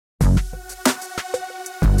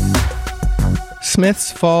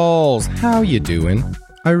Smiths Falls, how you doing?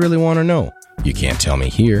 I really want to know. You can't tell me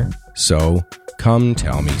here, so come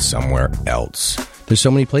tell me somewhere else. There's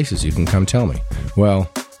so many places you can come tell me.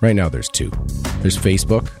 Well, right now there's two. There's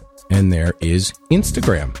Facebook, and there is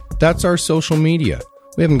Instagram. That's our social media.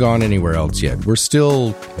 We haven't gone anywhere else yet. We're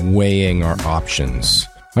still weighing our options.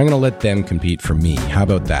 I'm going to let them compete for me. How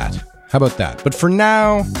about that? But for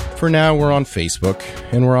now, we're on Facebook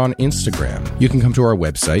and we're on Instagram. You can come to our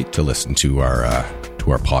website to listen to our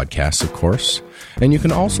podcasts, of course. And you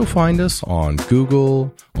can also find us on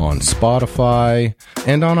Google, on Spotify,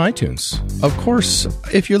 and on iTunes. Of course,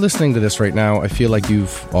 if you're listening to this right now, I feel like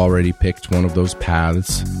you've already picked one of those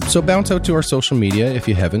paths. So bounce out to our social media if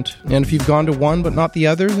you haven't. And if you've gone to one but not the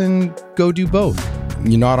other, then go do both.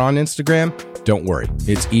 You're not on Instagram? Don't worry.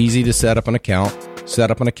 It's easy to set up an account.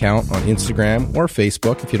 Set up an account on Instagram or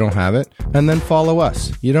Facebook if you don't have it, and then follow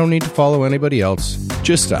us. You don't need to follow anybody else,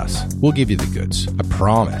 just us. We'll give you the goods, I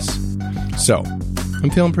promise. So,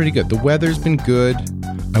 I'm feeling pretty good. The weather's been good.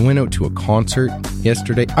 I went out to a concert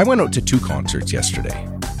yesterday. I went out to two concerts yesterday.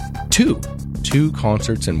 Two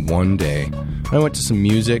concerts in one day. I went to some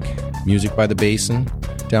music by the basin,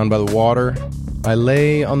 down by the water. I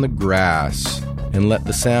lay on the grass and let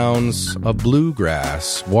the sounds of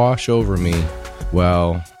bluegrass wash over me.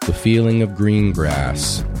 Well, the feeling of green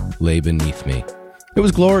grass lay beneath me. It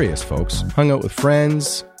was glorious, folks. Hung out with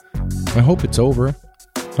friends. I hope it's over.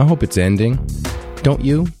 I hope it's ending. Don't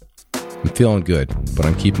you? I'm feeling good, but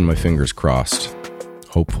I'm keeping my fingers crossed.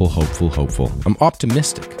 Hopeful. I'm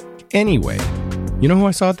optimistic. Anyway, you know who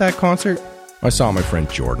I saw at that concert? I saw my friend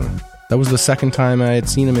Jordan. That was the second time I had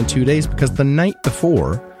seen him in 2 days because the night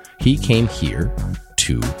before, he came here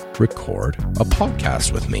to record a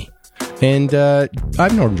podcast with me. And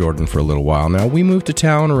I've known Jordan for a little while now. We moved to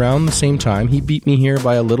town around the same time. He beat me here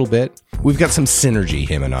by a little bit. We've got some synergy,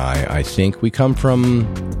 him and I think. We come from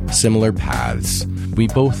similar paths. We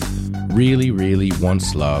both really, really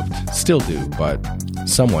once loved, still do, but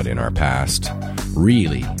somewhat in our past,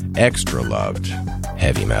 really extra loved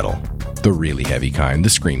heavy metal. The really heavy kind, the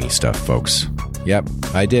screamy stuff, folks. Yep,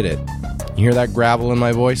 I did it. You hear that gravel in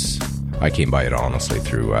my voice? I came by it honestly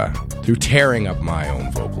through tearing up my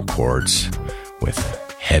own vocal cords with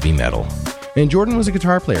heavy metal. And Jordan was a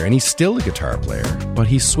guitar player, and he's still a guitar player, but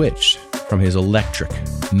he switched from his electric,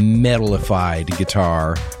 metalified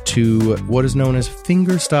guitar to what is known as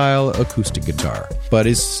fingerstyle acoustic guitar. But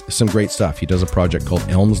it's some great stuff. He does a project called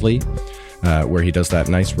Elmsley, where he does that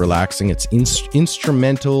nice, relaxing, it's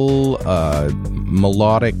instrumental,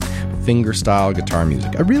 melodic fingerstyle guitar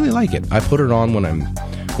music. I really like it. I put it on when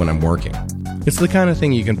I'm working. It's the kind of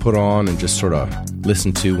thing you can put on and just sort of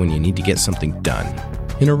listen to when you need to get something done.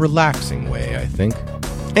 In a relaxing way, I think.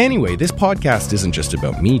 Anyway, this podcast isn't just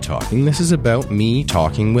about me talking. This is about me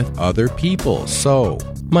talking with other people. So,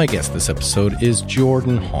 my guest this episode is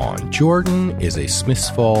Jordan Hahn. Jordan is a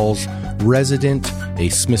Smiths Falls resident, a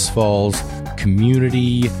Smiths Falls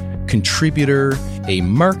community contributor, a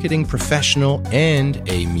marketing professional, and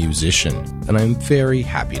a musician. And I'm very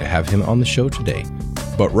happy to have him on the show today.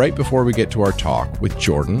 But right before we get to our talk with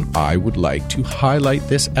Jordan, I would like to highlight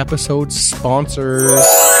this episode's sponsors.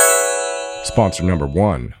 Sponsor number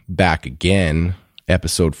 1, back again,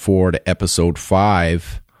 episode 4 to episode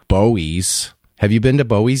 5, Bowie's. Have you been to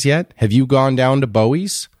Bowie's yet? Have you gone down to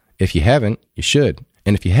Bowie's? If you haven't, you should.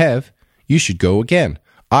 And if you have, you should go again.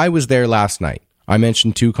 I was there last night. I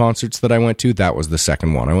mentioned 2 concerts that I went to. That was the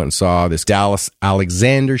second one. I went and saw this Dallas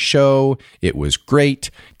Alexander show. It was great.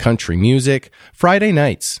 Country music. Friday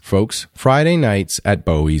nights, folks. Friday nights at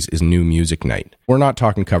Bowie's is new music night. We're not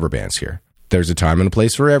talking cover bands here. There's a time and a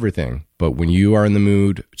place for everything. But when you are in the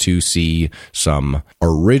mood to see some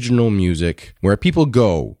original music where people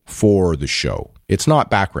go for the show, it's not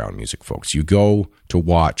background music, folks. You go to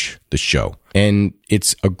watch the show. And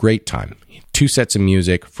it's a great time. 2 sets of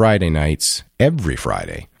music, Friday nights, every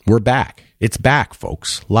Friday. We're back. It's back,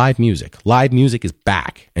 folks. Live music. Live music is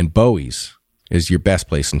back. And Bowie's is your best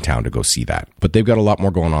place in town to go see that. But they've got a lot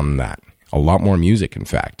more going on than that. A lot more music, in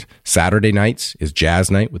fact. Saturday nights is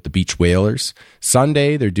jazz night with the Beach Whalers.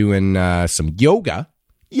 Sunday, they're doing some yoga,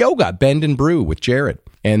 bend and brew with Jared.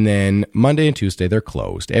 And then Monday and Tuesday, they're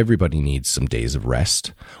closed. Everybody needs some days of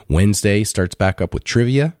rest. Wednesday starts back up with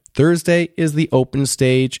trivia. Thursday is the open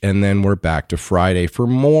stage, and then we're back to Friday for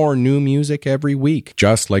more new music every week.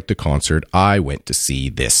 Just like the concert I went to see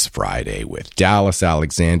this Friday with Dallas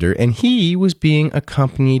Alexander, and he was being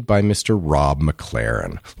accompanied by Mr. Rob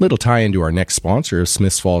McLaren. Little tie into our next sponsor of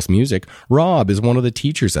Smiths Falls Music. Rob is one of the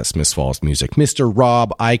teachers at Smiths Falls Music. Mr.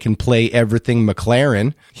 Rob, I Can Play Everything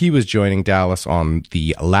McLaren. He was joining Dallas on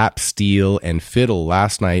the lap steel and fiddle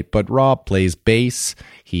last night, but Rob plays bass.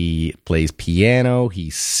 He plays piano, he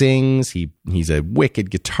sings, he's a wicked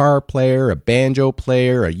guitar player, a banjo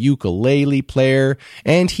player, a ukulele player,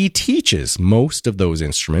 and he teaches most of those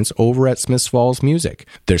instruments over at Smiths Falls Music.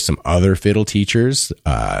 There's some other fiddle teachers,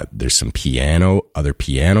 there's some other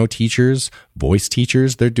piano teachers, voice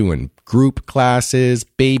teachers. They're doing group classes,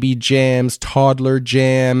 baby jams, toddler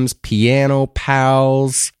jams, piano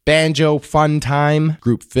pals, banjo fun time,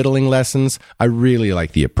 group fiddling lessons. I really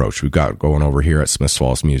like the approach we've got going over here at Smiths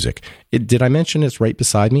Falls Music. Did I mention it's right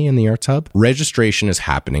beside me in the Arts Hub? Registration is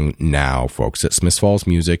happening now, folks, at Smiths Falls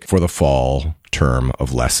Music for the fall term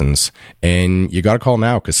of lessons. And you got to call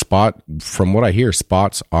now because from what I hear,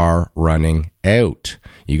 spots are running out.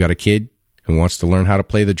 You got a kid who wants to learn how to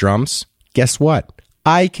play the drums? Guess what?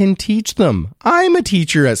 I can teach them. I'm a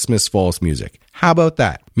teacher at Smiths Falls Music. How about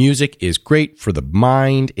that? Music is great for the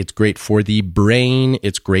mind. It's great for the brain.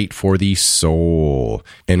 It's great for the soul.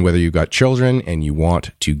 And whether you've got children and you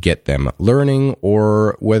want to get them learning,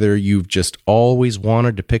 or whether you've just always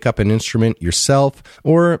wanted to pick up an instrument yourself,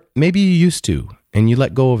 or maybe you used to and you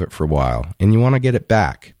let go of it for a while and you want to get it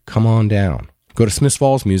back, come on down. Go to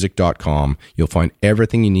smithsfallsmusic.com. You'll find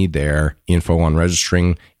everything you need there. Info on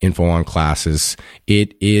registering, info on classes.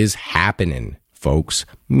 It is happening, folks.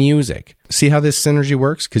 Music. See how this synergy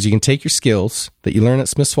works? Because you can take your skills that you learn at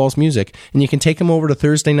Smiths Falls Music and you can take them over to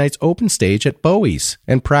Thursday night's open stage at Bowie's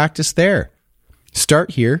and practice there.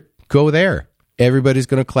 Start here, go there. Everybody's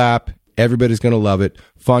going to clap. Everybody's going to love it.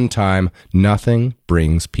 Fun time. Nothing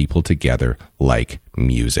brings people together like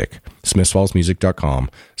music. SmithsFallsMusic.com.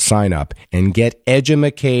 Sign up and get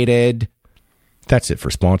edumacated. That's it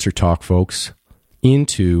for sponsor talk, folks.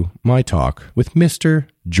 Into my talk with Mr.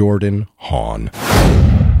 Jordan Hahn.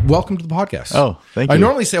 Welcome to the podcast. Oh, thank you. I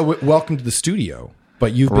normally say welcome to the studio,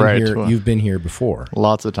 but you've been here. Well, you've been here before.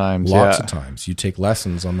 Lots of times. Lots of times. You take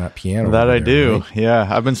lessons on that piano. That I do. Right? Yeah,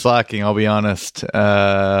 I've been slacking. I'll be honest. Went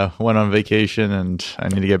on vacation, and I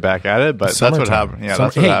need to get back at it. But that's what happened. Yeah,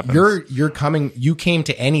 that's what happens. You're coming. You came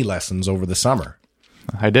to any lessons over the summer.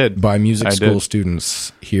 I did. By music school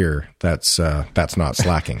students here. That's not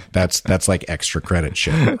slacking. That's like extra credit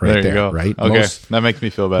shit right there. You go. Right? Okay, that makes me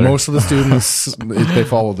feel better. Most of the students they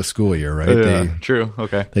follow the school year, right? Yeah, true.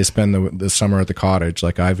 Okay. They spend the summer at the cottage,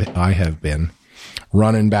 like I have been.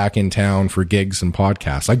 Running back in town for gigs and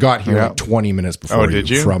podcasts. I got here like 20 minutes before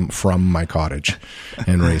you from my cottage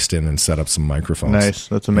and raced in and set up some microphones. Nice.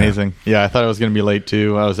 That's amazing. Yeah, I thought I was going to be late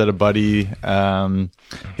too. I was at a buddy.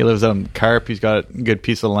 He lives out in Carp. He's got a good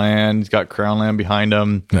piece of land. He's got crown land behind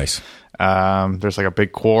him. Nice. There's like a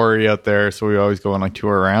big quarry out there, so we always go on like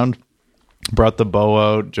tour around. Brought the bow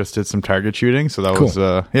out, just did some target shooting. So that was,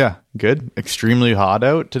 good. Extremely hot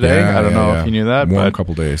out today. I don't know if you knew that. Warm a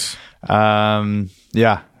couple days.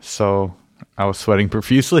 Yeah, so I was sweating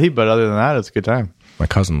profusely, but other than that, it's a good time. My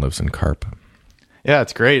cousin lives in Carp. Yeah,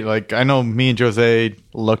 it's great. Like, I know me and Jose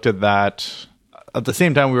looked at that at the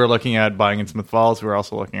same time we were looking at buying in Smith Falls. We were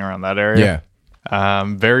also looking around that area. Yeah.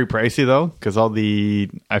 Very pricey though, because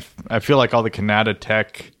I feel like all the Canada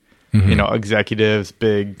Tech, executives,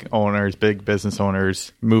 big owners, big business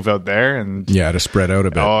owners move out there and to spread out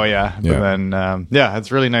a bit. Oh yeah. But then,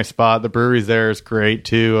 it's a really nice spot. The brewery's there is great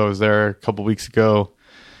too. I was there a couple weeks ago.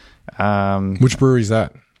 Which brewery is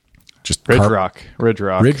that? Just Ridge Rock.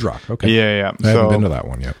 Okay. Yeah. I haven't been to that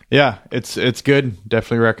one yet. Yeah. It's good.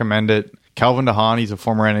 Definitely recommend it. Calvin DeHaan, he's a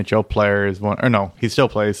former NHL player, he still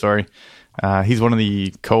plays, sorry. He's one of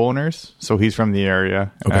the co-owners, so he's from the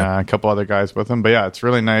area. Okay. A couple other guys with him. But yeah, it's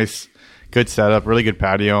really nice. Good setup, really good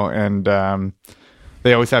patio, and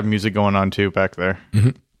they always have music going on too back there.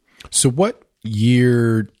 Mm-hmm. So what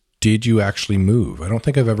year did you actually move? I don't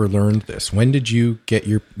think I've ever learned this. When did you get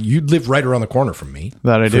you live right around the corner from me.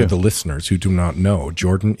 That I do. For the listeners who do not know,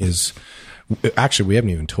 Jordan is, actually, we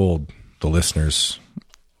haven't even told the listeners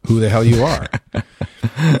who the hell you are.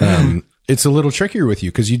 It's a little trickier with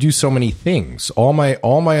you because you do so many things. All my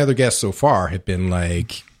other guests so far have been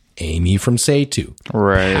like Amy from Say2,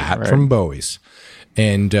 Pat from Bowie's,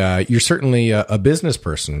 and you're certainly a business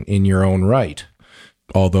person in your own right,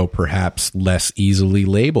 although perhaps less easily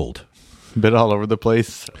labeled. A bit all over the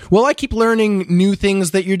place. Well, I keep learning new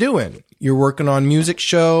things that you're doing. You're working on music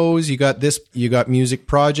shows. You got music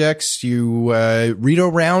projects. You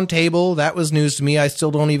Rito Roundtable. That was news to me. I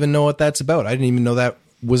still don't even know what that's about. I didn't even know that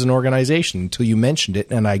was an organization until you mentioned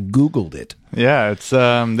it, and I Googled it. Yeah, it's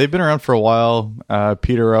they've been around for a while.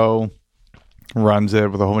 Peter O runs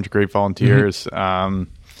it with a whole bunch of great volunteers.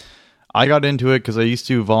 I got into it because I used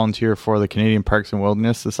to volunteer for the Canadian Parks and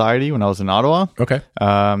Wilderness Society when I was in Ottawa. Okay.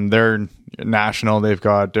 They're national. They've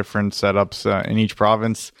got different setups in each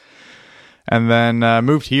province. And then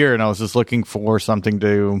moved here, and I was just looking for something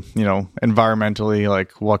to, environmentally,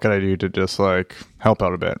 like, what could I do to just, like, help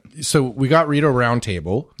out a bit? So we got Rito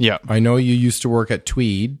Roundtable. Yeah. I know you used to work at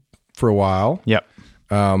Tweed for a while. Yep.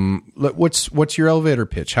 What's your elevator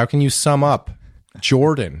pitch? How can you sum up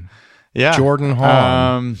Jordan? Yeah. Jordan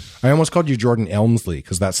Hahn. I almost called you Jordan Elmsley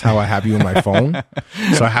because that's how I have you in my phone.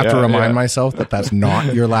 So I have to remind myself that that's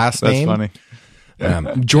not your last name. That's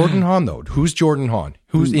funny. Jordan Hahn, though. Who's Jordan Hahn?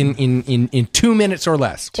 Who's in 2 minutes or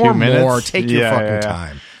less? 2 minutes? More. Take your fucking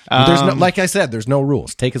time. There's no, like I said, there's no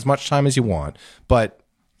rules. Take as much time as you want. But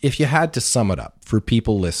if you had to sum it up for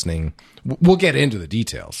people listening, we'll get into the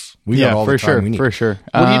details. We got all the time we need. For sure.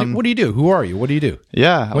 What do you do? Who are you? What do you do?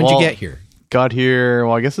 Yeah. When did you get here? Got here,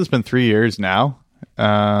 I guess it's been 3 years now.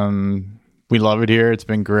 We love it here. It's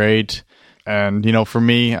been great. And, for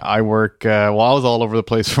me, I work, I was all over the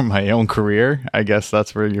place from my own career. I guess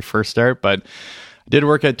that's where you first start. But I did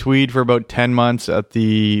work at Tweed for about 10 months at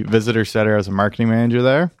the visitor center as a marketing manager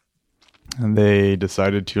there. And they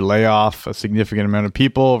decided to lay off a significant amount of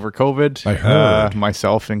people over COVID. I heard.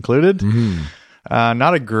 Myself included. Mm-hmm.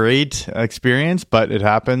 Not a great experience, but it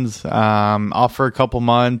happens. Off for a couple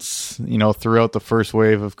months, throughout the first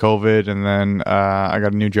wave of COVID. And then I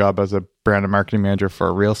got a new job as a brand and marketing manager for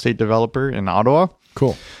a real estate developer in Ottawa.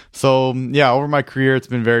 Cool. So, yeah, over my career, it's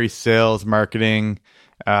been very sales, marketing,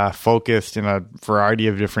 focused in a variety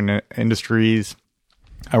of different industries.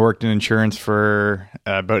 I worked in insurance for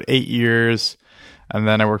about 8 years. And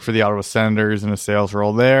then I worked for the Ottawa Senators in a sales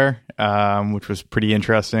role there, which was pretty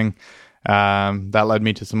interesting. That led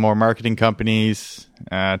me to some more marketing companies,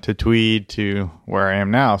 to Tweed, to where I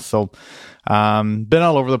am now. So, been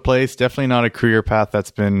all over the place. Definitely not a career path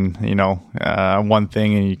that's been, one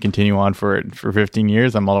thing and you continue on for it for 15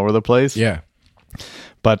 years. I'm all over the place. Yeah.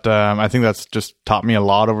 But, I think that's just taught me a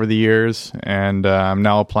lot over the years. And, I'm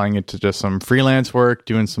now applying it to just some freelance work,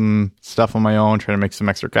 doing some stuff on my own, trying to make some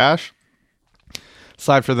extra cash.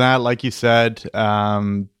 Aside from that, like you said,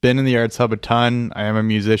 been in the Arts Hub a ton. I am a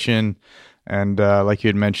musician. And like you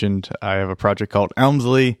had mentioned, I have a project called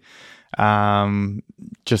Elmsley.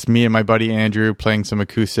 Just me and my buddy Andrew playing some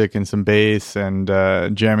acoustic and some bass and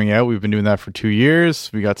jamming out. We've been doing that for 2 years.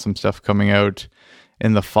 We got some stuff coming out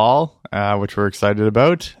in the fall, which we're excited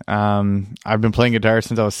about. I've been playing guitar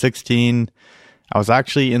since I was 16. I was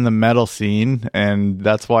actually in the metal scene, and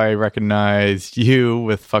that's why I recognized you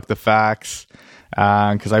with Fuck the Facts.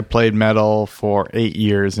 Because I played metal for 8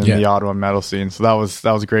 years in the Ottawa metal scene. So that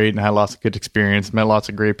was great, and I had lots of good experience, met lots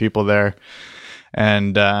of great people there.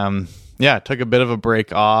 And took a bit of a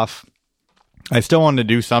break off. I still wanted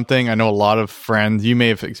to do something. I know a lot of friends, you may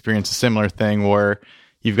have experienced a similar thing where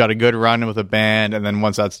you've got a good run with a band, and then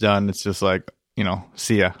once that's done, it's just like,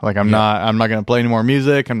 see ya. Like I'm not going to play any more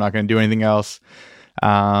music. I'm not going to do anything else.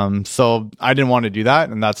 So I didn't want to do that.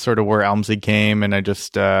 And that's sort of where Elmsley came. And I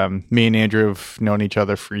just, me and Andrew have known each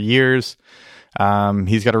other for years.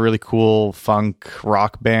 He's got a really cool funk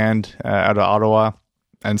rock band out of Ottawa.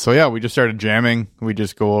 And so, yeah, we just started jamming. We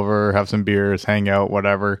just go over, have some beers, hang out,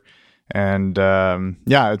 whatever. And,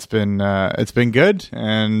 it's been good.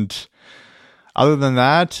 And other than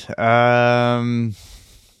that,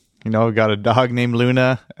 got a dog named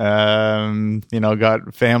Luna,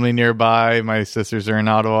 got family nearby. My sisters are in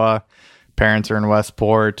Ottawa. Parents are in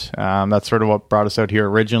Westport. That's sort of what brought us out here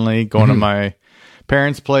originally, going to my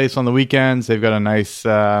parents' place on the weekends. They've got a nice,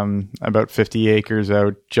 about 50 acres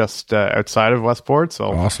out just outside of Westport.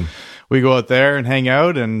 So awesome. We go out there and hang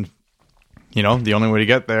out, and the only way to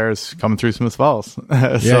get there is coming through Smith Falls.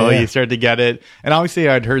 You start to get it. And obviously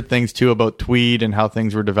I'd heard things too about Tweed and how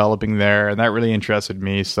things were developing there, and that really interested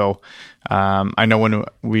me. So I know when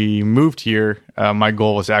we moved here, my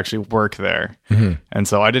goal was to actually work there. Mm-hmm. And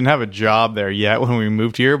so I didn't have a job there yet when we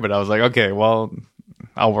moved here, but I was like, okay, well,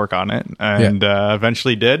 I'll work on it. And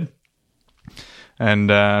eventually did.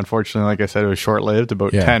 And unfortunately, like I said, it was short-lived,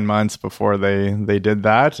 about 10 months before they did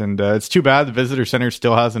that. And it's too bad the visitor center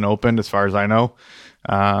still hasn't opened, as far as I know.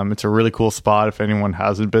 It's a really cool spot if anyone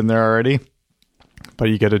hasn't been there already. But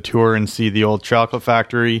you get a tour and see the old chocolate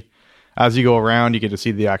factory. As you go around, you get to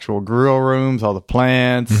see the actual grow rooms, all the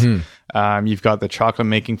plants. Mm-hmm. You've got the chocolate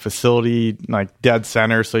making facility like dead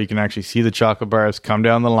center, so you can actually see the chocolate bars come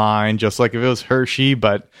down the line, just like if it was Hershey,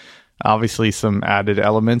 but obviously some added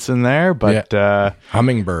elements in there. But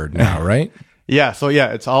Hummingbird now, right? Yeah, so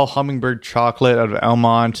it's all Hummingbird chocolate out of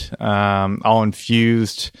Elmont, all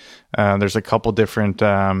infused. There's a couple different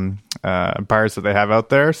bars that they have out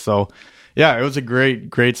there. So yeah, it was a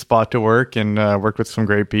great spot to work and worked with some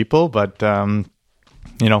great people. But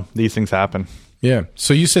these things happen. Yeah.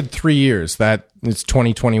 So you said 3 years. That it's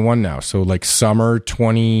 2021 now. So like summer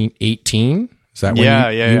 2018. Is that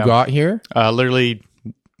when you got here? Literally,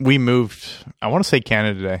 we moved. I want to say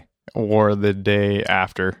Canada Day or the day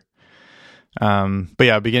after. But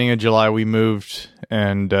yeah, beginning of July we moved,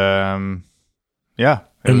 and And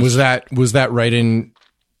was that right in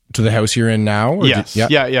to the house you're in now? Or yes.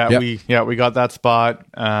 We got that spot.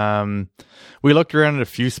 We looked around at a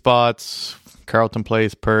few spots, Carleton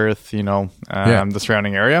Place, Perth, the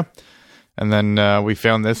surrounding area. And then we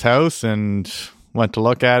found this house and went to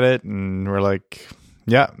look at it, and we're like,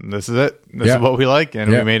 yeah, this is it. This is what we like.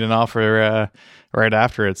 And we made an offer right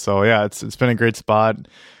after it. So yeah, it's been a great spot.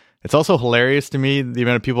 It's also hilarious to me, the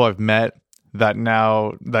amount of people I've met that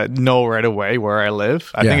know right away where I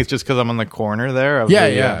live. I think it's just because I'm on the corner there.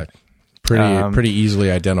 Pretty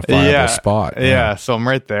easily identifiable spot. Yeah, so I'm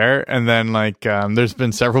right there. And then there's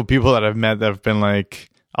been several people that I've met that have been like,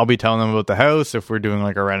 I'll be telling them about the house if we're doing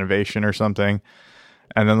like a renovation or something.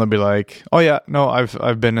 And then they'll be like, oh yeah, no,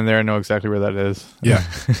 I've been in there. I know exactly where that is. Yeah.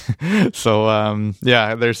 So,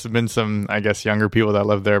 there's been some, I guess, younger people that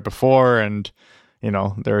lived there before, and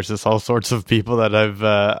there's just all sorts of people that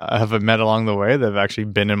I have met along the way that have actually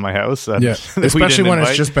been in my house. Especially when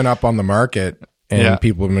it's just been up on the market and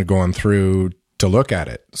people have been going through to look at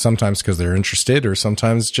it. Sometimes because they're interested, or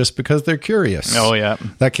sometimes just because they're curious. Oh yeah,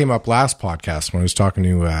 that came up last podcast when I was talking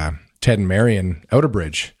to Ted and Marion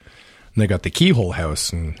Outerbridge. And they got the Keyhole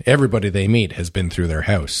house, and everybody they meet has been through their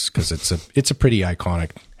house because it's a pretty iconic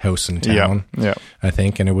house in town. Yeah, I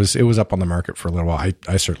think, and it was up on the market for a little while.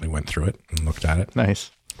 I certainly went through it and looked at it.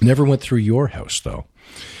 Nice. Never went through your house though.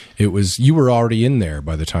 You were already in there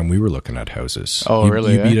by the time we were looking at houses. Oh,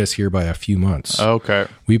 really? You beat us here by a few months. Okay.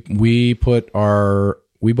 We bought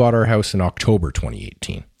our house in October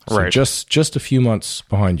 2018. So right. Just a few months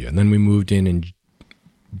behind you, and then we moved in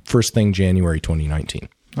first thing January 2019.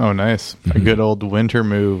 Oh, nice. A good old winter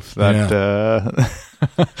move. That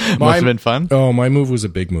must have been fun. Oh, my move was a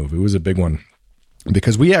big move. It was a big one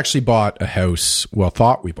because we actually thought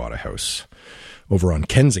we bought a house over on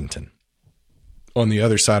Kensington, on the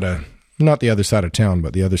other side of, not the other side of town,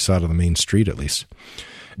 but the other side of the main street at least.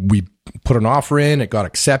 We put an offer in. It got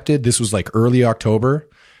accepted. This was like early October.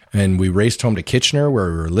 And we raced home to Kitchener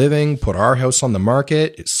where we were living, put our house on the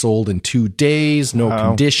market. It sold in 2 days, no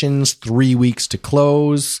conditions, 3 weeks to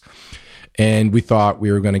close. And we thought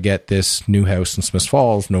we were going to get this new house in Smiths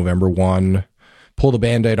Falls, November 1, pull the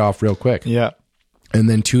Band-Aid off real quick. Yeah. And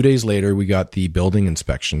then 2 days later, we got the building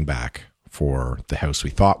inspection back for the house we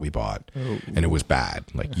thought we bought. Oh. And it was bad.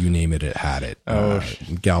 Like you name it, it had it.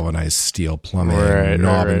 Galvanized steel plumbing,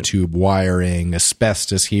 knob and tube wiring,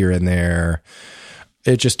 asbestos here and there.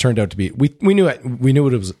 It just turned out to be, we knew it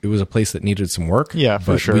was a place that needed some work. Yeah,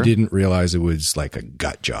 for sure. We didn't realize it was like a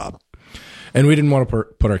gut job. And we didn't want to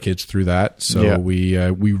put our kids through that. So we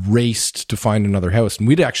raced to find another house. And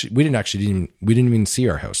we didn't even see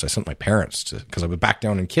our house. I sent my parents because I was back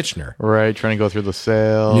down in Kitchener. Right. Trying to go through the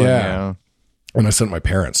sale. Yeah. And I sent my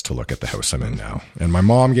parents to look at the house I'm in now. And my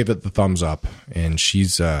mom gave it the thumbs up, and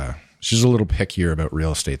she's a little pickier about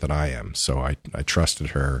real estate than I am. So I trusted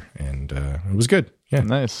her, and it was good. Yeah.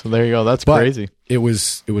 Nice. So there you go. That's crazy. It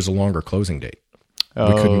was a longer closing date.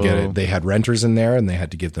 We couldn't get it. They had renters in there, and they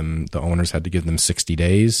had to give them, the owners had to give them 60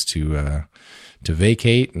 days to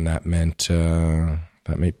vacate. And that meant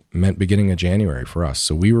beginning of January for us.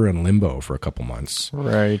 So we were in limbo for a couple months.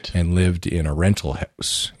 Right. And lived in a rental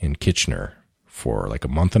house in Kitchener for like a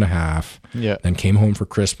month and a half. Yeah. Then came home for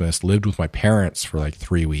Christmas, lived with my parents for like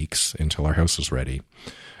 3 weeks until our house was ready,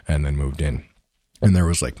 and then moved in. And there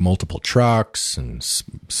was like multiple trucks and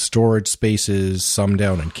storage spaces, some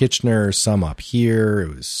down in Kitchener, some up here.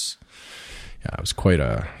 It was quite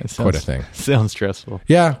a thing. Sounds stressful.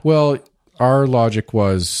 Yeah. Well, our logic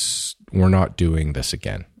was we're not doing this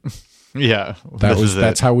again. Yeah.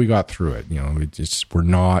 That's how we got through it. We're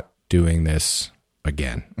not doing this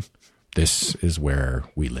again. This is where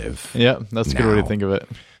we live. Yeah. That's a good way to think of it.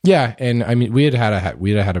 Yeah. And I mean, we had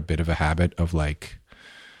had a bit of a habit of like,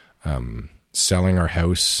 selling our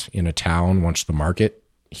house in a town once the market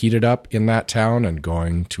heated up in that town and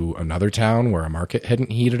going to another town where a market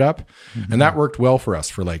hadn't heated up. Mm-hmm. And that worked well for us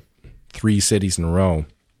for like 3 cities in a row.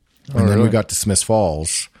 And then we really? got to Smiths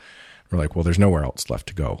Falls. We're like, well, there's nowhere else left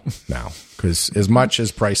to go now. Because as much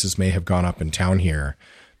as prices may have gone up in town here,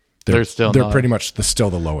 they're pretty much still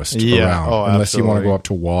the lowest around. Oh, unless you want to absolutely. go up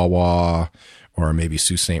to Wawa or maybe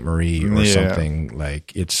Sault Ste. Marie or something.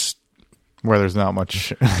 Like, it's Where there's not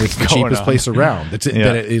much. it's the cheapest place around. That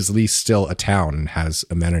it is at least still a town and has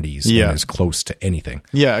amenities and is close to anything.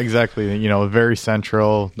 Yeah, exactly. You know, very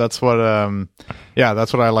central. That's what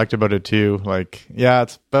that's what I liked about it too. Like, yeah,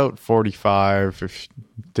 it's about 45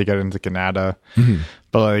 to get into Canada. Mm-hmm.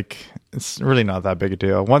 But like, it's really not that big a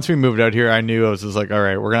deal. Once we moved out here, I knew I was just like, all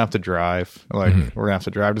right, we're gonna have to drive. Like, we're gonna have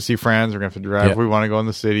to drive to see friends. We're gonna have to drive if we want to go in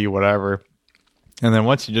the city, whatever. And then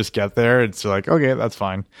once you just get there, it's like, okay, that's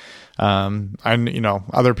fine.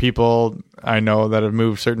 Other people I know that have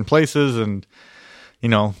moved certain places, and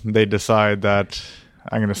they decide that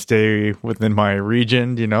I'm going to stay within my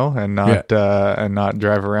region, and not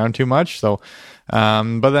drive around too much. So,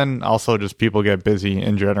 but then also just people get busy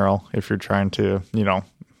in general. If you're trying to,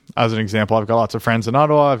 as an example, I've got lots of friends in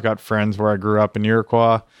Ottawa. I've got friends where I grew up in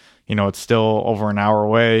Iroquois. It's still over an hour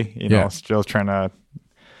away. Still trying to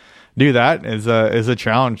do that is a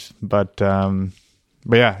challenge, but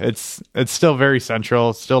yeah, it's still very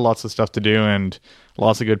central. Still lots of stuff to do, and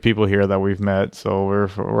lots of good people here that we've met. So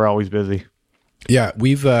we're always busy. Yeah,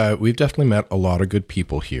 we've definitely met a lot of good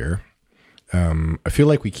people here. I feel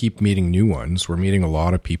like we keep meeting new ones. We're meeting a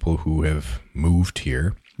lot of people who have moved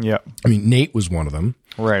here. Yeah, I mean, Nate was one of them.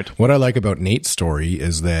 Right. What I like about Nate's story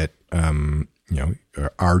is that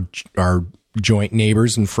our joint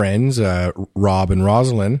neighbors and friends, Rob and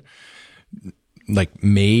Rosalind, like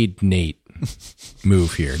made Nate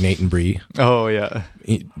move here. Nate and Bree. Oh yeah.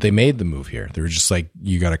 They made them move here. They were just like,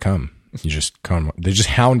 you got to come. You just come. They just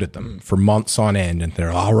hounded them for months on end, and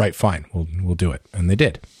they're all right, fine, we'll do it, and they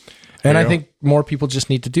did. And I think more people just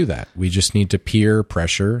need to do that. We just need to peer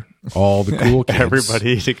pressure all the cool kids.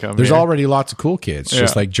 Everybody to come. There's here. already lots of cool kids.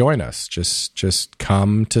 Just like join us. Just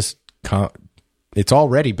come. It's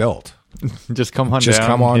already built. Just come on down. Just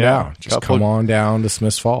come on down. Just come on down to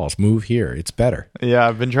Smiths Falls. Move here. It's better. Yeah,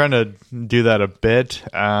 I've been trying to do that a bit.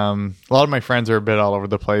 A lot of my friends are a bit all over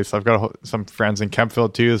the place. I've got some friends in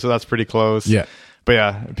Kempville too, so that's pretty close. Yeah. But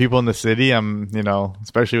yeah, people in the city,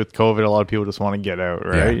 especially with COVID, a lot of people just want to get out,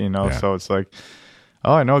 right? Yeah. So it's like,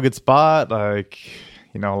 oh, I know a good spot. Like,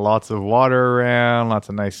 lots of water around, lots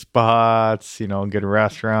of nice spots, good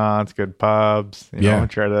restaurants, good pubs,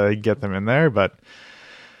 try to get them in there. But,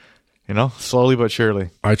 slowly but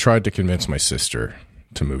surely. I tried to convince my sister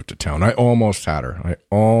to move to town. I almost had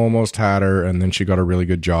her. And then she got a really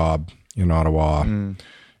good job in Ottawa.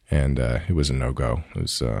 And it was a no-go. It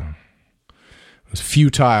was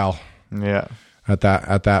futile. Yeah. At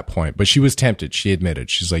that point. But she was tempted. She admitted.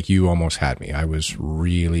 She's like, you almost had me. I was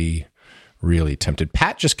really, really tempted.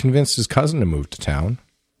 Pat just convinced his cousin to move to town.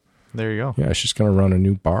 There you go. Yeah, she's going to run a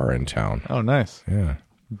new bar in town. Oh, nice. Yeah.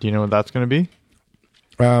 Do you know what that's going to be?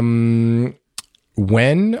 When?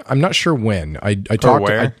 I'm not sure when. I talked.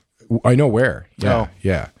 Where? I know where. Yeah. Oh.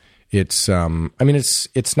 Yeah. It's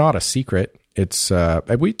it's not a secret. It's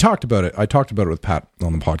we talked about it. I talked about it with Pat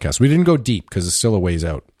on the podcast. We didn't go deep because it's still a ways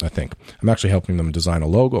out, I think. I'm actually helping them design a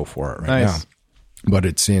logo for it right now. But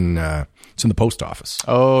it's in the post office.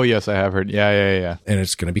 Oh, yes, I have heard. Yeah. And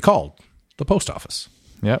it's going to be called the post office.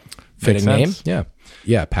 Yep. Fitting name. Yeah.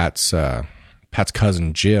 Yeah, Pat's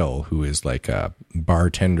cousin Jill, who is like a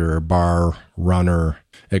bartender, bar runner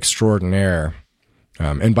extraordinaire.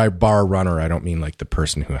 And by bar runner, I don't mean like the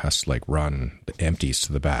person who has to like run the empties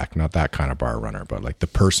to the back, not that kind of bar runner, but like the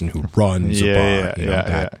person who runs a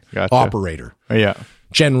bar, Gotcha. Operator,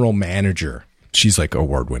 general manager. She's like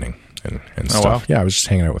award winning and stuff. Wow. Yeah, I was just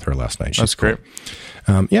hanging out with her last night. She's great.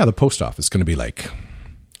 Cool. The post office is going to be like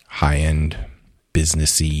high end,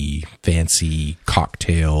 businessy, fancy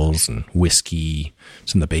cocktails and whiskey.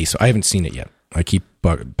 It's in the base. I haven't seen it yet.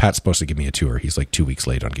 Pat's supposed to give me a tour. He's like 2 weeks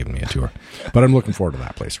late on giving me a tour, but I'm looking forward to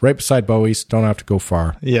that place. Right beside Bowie's. Don't have to go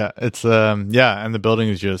far. Yeah, it's and the building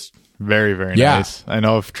is just very, very nice. I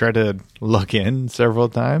know I've tried to look in several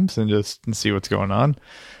times and just see what's going on.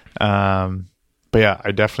 But yeah,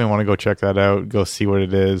 I definitely want to go check that out. Go see what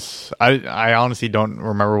it is. I honestly don't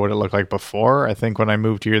remember what it looked like before. I think when I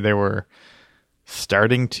moved here, they were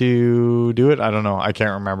starting to do it. I don't know. I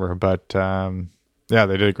can't remember, but they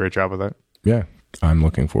did a great job with it. Yeah, I'm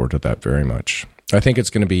looking forward to that very much. I think it's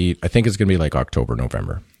going to be like October,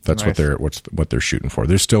 November. That's nice. what they're shooting for.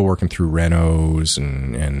 They're still working through renos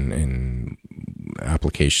and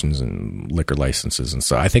applications and liquor licenses and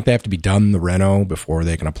so I think they have to be done the reno before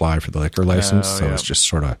they can apply for the liquor license. So it's just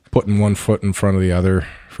sort of putting one foot in front of the other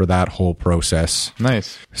for that whole process.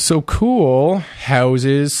 Nice. So cool.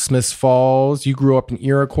 Houses, Smiths Falls. You grew up in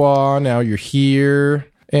Iroquois. Now you're here.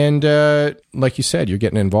 And like you said, you're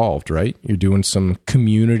getting involved, right? You're doing some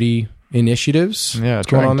community initiatives. Yeah. What's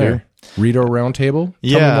going on there? Rito Roundtable?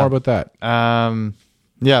 Tell me more about that.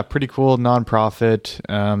 Yeah, pretty cool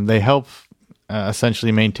nonprofit. They help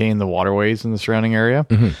essentially maintain the waterways in the surrounding area.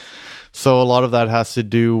 Mm-hmm. So a lot of that has to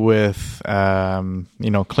do with,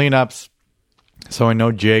 cleanups. So I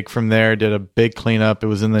know Jake from there did a big cleanup. It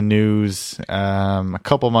was in the news a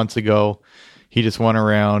couple months ago. He just went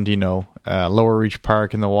around, Lower Reach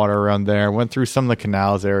Park and the water around there, went through some of the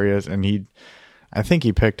canals areas, and I think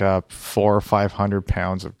he picked up 400 or 500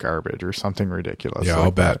 pounds of garbage or something ridiculous. Yeah,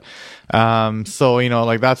 I'll bet. So,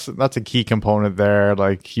 that's a key component there.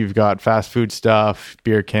 Like you've got fast food stuff,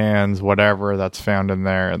 beer cans, whatever that's found in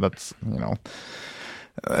there. That's,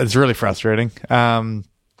 it's really frustrating.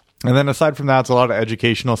 And then aside from that, it's a lot of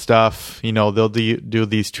educational stuff. They'll do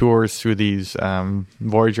these tours through these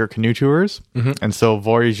Voyager canoe tours. Mm-hmm. And so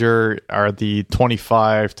Voyager are the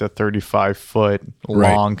 25 to 35 foot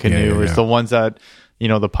long canoes, the ones that,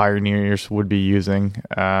 the pioneers would be using.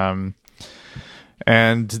 And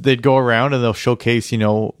they'd go around and they'll showcase,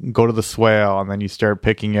 go to the swale, and then you start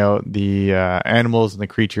picking out the animals and the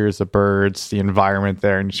creatures, the birds, the environment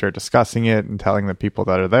there, and you start discussing it and telling the people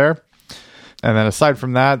that are there. And then aside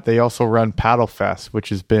from that, they also run Paddle Fest, which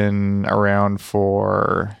has been around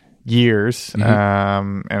for years.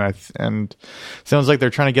 Mm-hmm. And sounds like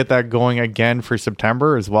they're trying to get that going again for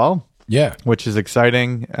September as well. Yeah. Which is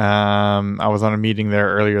exciting. I was on a meeting there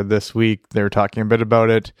earlier this week. They were talking a bit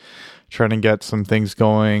about it, trying to get some things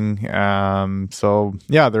going. So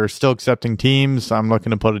yeah, they're still accepting teams. I'm looking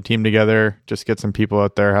to put a team together, just get some people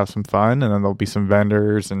out there, have some fun, and then there'll be some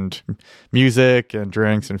vendors and music and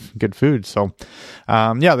drinks and good food. So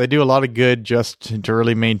they do a lot of good just to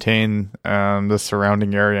really maintain the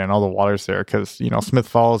surrounding area and all the waters there. Cause Smith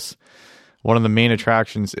Falls, one of the main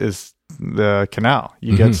attractions is the canal.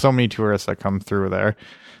 You get so many tourists that come through there.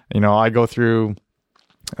 I go through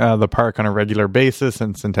the park on a regular basis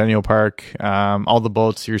in Centennial Park. All the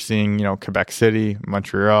boats you're seeing, Quebec City,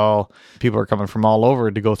 Montreal, people are coming from all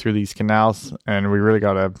over to go through these canals, and we really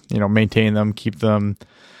got to, maintain them, keep them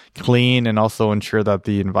clean, and also ensure that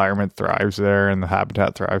the environment thrives there and the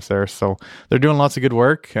habitat thrives there. So they're doing lots of good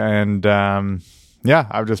work, and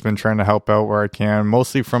I've just been trying to help out where I can,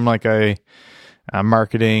 mostly from like a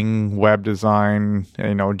marketing, web design,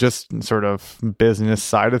 just sort of business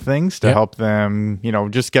side of things to help them,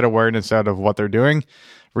 just get awareness out of what they're doing,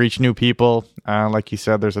 reach new people. Like you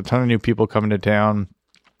said, there's a ton of new people coming to town,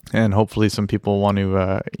 and hopefully some people want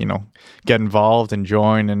to, get involved and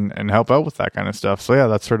join and help out with that kind of stuff. So yeah,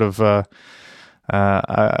 that's sort of a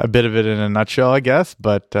bit of it in a nutshell, I guess.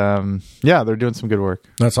 But they're doing some good work.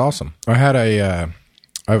 That's awesome. I have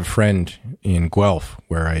a friend in Guelph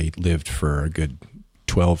where I lived for a good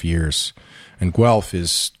 12 years. And Guelph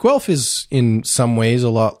is in some ways a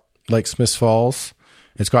lot like Smiths Falls.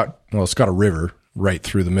 It's got a river right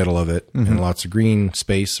through the middle of it, and lots of green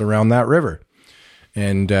space around that river.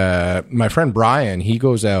 And my friend Brian, he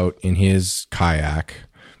goes out in his kayak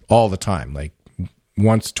all the time, like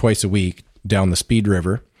once, twice a week down the Speed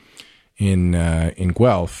River in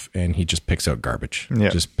Guelph, and he just picks out garbage. Yeah.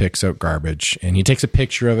 Just picks out garbage, and he takes a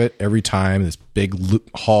picture of it every time. This big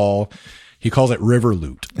haul. He calls it river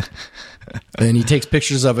loot. And he takes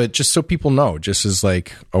pictures of it just so people know, just as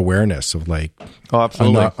like awareness of like, oh,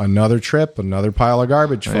 absolutely, another trip, another pile of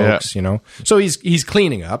garbage, folks. So he's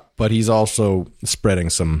cleaning up, but he's also spreading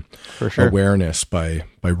some awareness by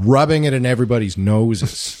rubbing it in everybody's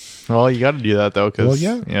noses. Well, you got to do that though, because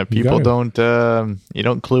people don't you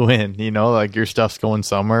don't clue in. Like your stuff's going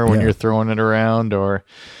somewhere when you're throwing it around,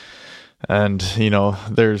 and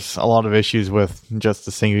there's a lot of issues with just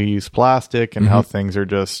the single-use plastic and how things are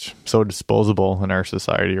just so disposable in our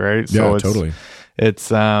society, right? Yeah, totally. It's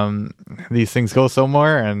these things go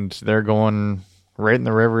somewhere, and they're going right in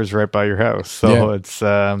the rivers right by your house. So it's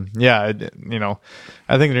I think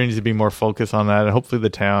there needs to be more focus on that, and hopefully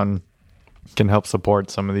the town can help support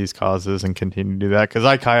some of these causes and continue to do that, because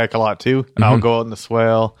I kayak a lot too. I'll go out in the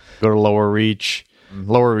swale, go to Lower Reach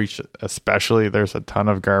especially. There's a ton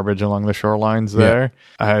of garbage along the shorelines there.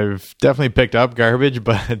 I've definitely picked up garbage,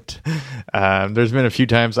 but there's been a few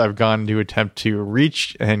times I've gone to attempt to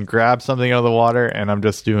reach and grab something out of the water, and I'm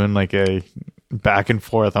just doing like a back and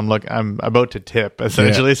forth. I'm about to tip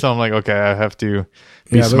essentially. So I'm like, okay, I have to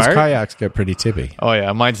Yeah, those smart. kayaks get pretty tippy. Oh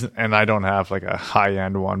yeah, mine's, and I don't have like a high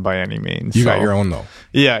end one by any means. You got your own though.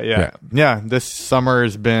 Yeah. This summer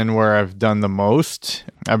has been where I've done the most.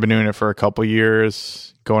 I've been doing it for a couple years.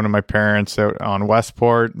 Going to my parents out on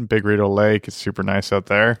Westport, Big Rideau Lake. It's super nice out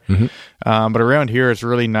there. But around here, it's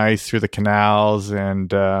really nice through the canals,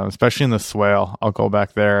 and especially in the swale. I'll go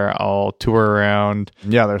back there. I'll tour around.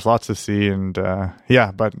 Yeah, there's lots to see, and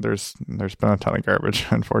but there's been a ton of garbage,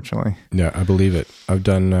 unfortunately. Yeah, I believe it. I've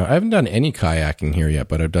done. I haven't done any kayaking here yet,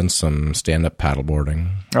 but I've done some stand-up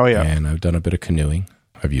paddleboarding. Oh yeah, and I've done a bit of canoeing.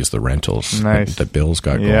 I've used the rentals nice. that Bill's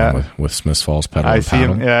got going with Smiths Falls Pedal. I see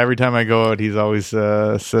him. Yeah, every time I go out, he's always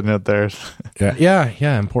sitting out there.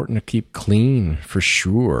 Yeah. Important to keep clean for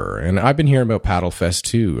sure. And I've been hearing about Paddle Fest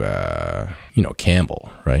too.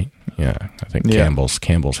 Campbell, right? Yeah, I think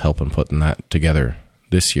Campbell's helping putting that together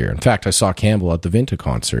this year. In fact, I saw Campbell at the Vinta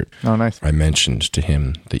concert. Oh, nice. I mentioned to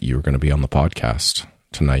him that you were going to be on the podcast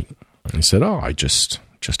tonight. And he said, "Oh, I just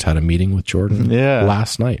had a meeting with Jordan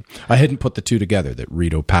last night." I hadn't put the two together, that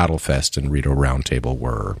Rideau Paddle Fest and Rideau Roundtable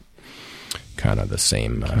were kind of the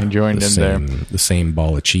same. The same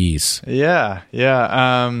ball of cheese. Yeah.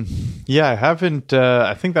 I haven't.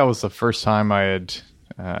 I think that was the first time I had,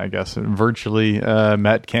 I guess, virtually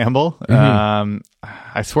met Campbell.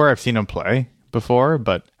 I swear I've seen him play before,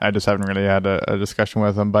 but I just haven't really had a discussion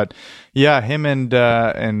with him. But yeah, him and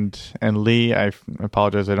Lee. I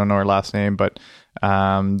apologize, I don't know her last name, but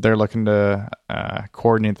they're looking to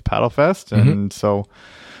coordinate the Paddle Fest, and so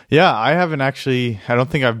I haven't actually. I don't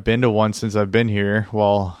think I've been to one since I've been here.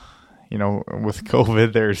 Well, with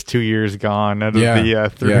COVID, there's 2 years gone out of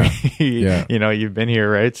the 3. You've been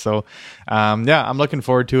here, right? So, I'm looking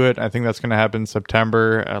forward to it. I think that's going to happen in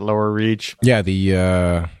September at Lower Reach. Yeah,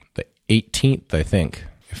 the 18th, I think,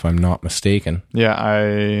 if I'm not mistaken. Yeah,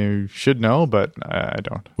 I should know, but I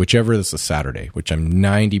don't. Whichever is the Saturday, which I'm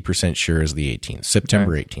 90% sure is the 18th,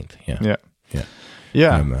 September 18th. Yeah.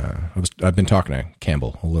 I've been talking to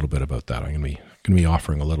Campbell a little bit about that. I'm going to be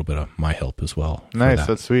offering a little bit of my help as well. Nice,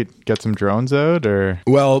 that's sweet. Get some drones out, or?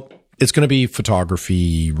 Well, it's going to be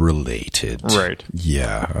photography related, right?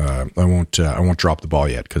 Yeah, I won't drop the ball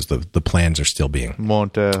yet because the plans are still being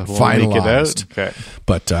finalized. Okay,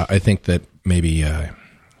 but I think that maybe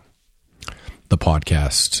the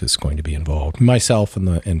podcast is going to be involved. Myself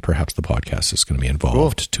and perhaps the podcast is going to be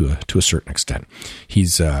involved to a certain extent.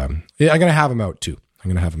 He's I'm going to have him out too.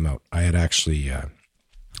 I had actually.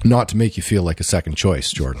 Not to make you feel like a second choice,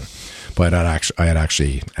 Jordan, but I had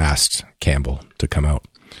actually asked Campbell to come out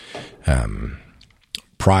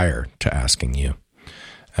prior to asking you.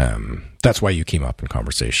 That's why you came up in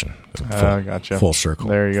conversation. Gotcha. Full circle.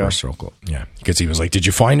 There you go. Full circle. Yeah. Because he was like, "Did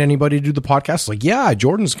you find anybody to do the podcast?" Like, "Yeah,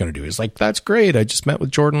 Jordan's going to do it." He's like, "That's great. I just met with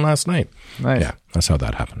Jordan last night." Nice. Yeah. That's how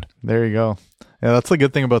that happened. There you go. Yeah, that's the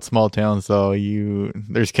good thing about small towns, though.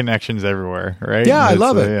 There's connections everywhere, right? Yeah, I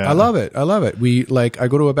love it. Yeah. I love it. I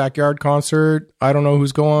go to a backyard concert. I don't know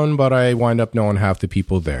who's going, but I wind up knowing half the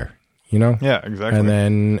people there. Yeah, exactly.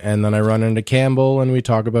 And then I run into Campbell and we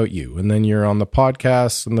talk about you, and then you're on the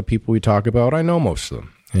podcast and the people we talk about, I know most of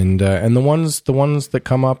them, and the ones that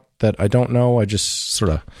come up that I don't know, I just sort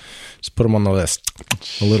of just put them on the list,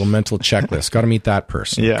 a little mental checklist. Got to meet that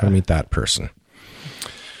person. Yeah, got to meet that person.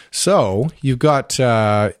 So you've got.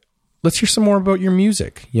 Let's hear some more about your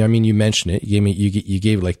music. Yeah, I mean, you mentioned it. You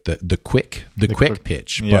gave like the quick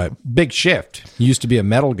pitch, but big shift. You used to be a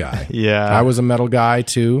metal guy. Yeah, I was a metal guy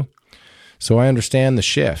too. So I understand the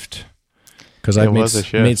shift because I've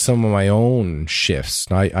made some of my own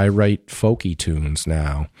shifts. I write folky tunes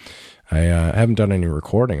now. I haven't done any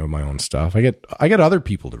recording of my own stuff. I get other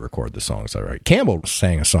people to record the songs I write. Campbell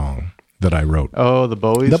sang a song that I wrote. Oh, the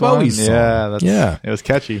Bowie song? Yeah, it was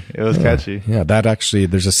catchy. Catchy. Yeah, that actually,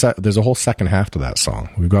 there's a whole second half to that song.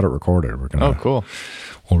 We've got it recorded. We're gonna. Oh, cool.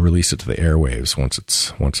 We'll release it to the airwaves once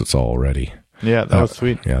it's all ready. Yeah, that was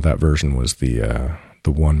sweet. Yeah, that version was the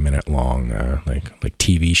 1 minute long like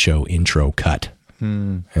TV show intro cut.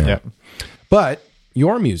 Yeah. But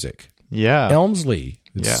your music, Elmsley,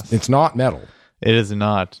 it's not metal. It is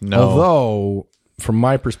not. No. Although from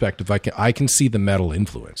my perspective, I can see the metal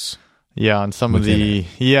influence. Yeah, on some of the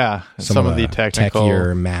technical,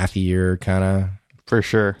 techier, mathier kind of. For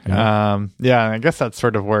sure. Yeah. I guess that's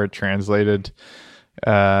sort of where it translated.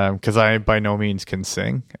 Because I by no means can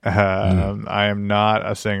sing. I am not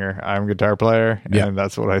a singer. I'm a guitar player, and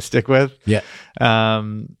that's what I stick with. Yeah.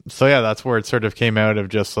 So yeah, that's where it sort of came out of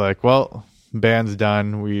just like, well, band's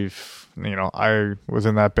done. I was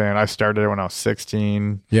in that band. I started when I was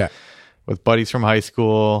 16. Yeah. With buddies from high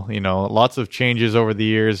school. Lots of changes over the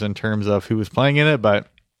years in terms of who was playing in it, but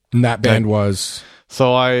and that band was.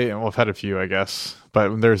 So I've had a few, I guess.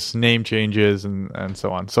 but there's name changes and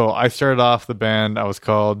so on. So I started off the band. I was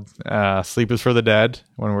called Sleep Is for the Dead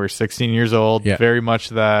when we were 16 years old. Yeah. Very much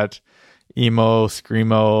that emo,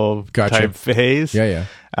 screamo type phase. Yeah.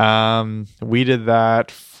 We did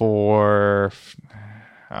that for,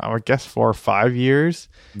 I guess, 4 or 5 years.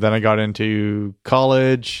 Then I got into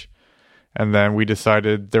college. And then we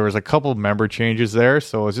decided there was a couple member changes there.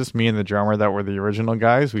 So it was just me and the drummer that were the original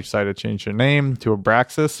guys. We decided to change the name to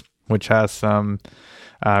Abraxas, which has some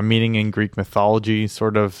meaning in Greek mythology,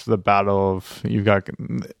 sort of the battle of, you've got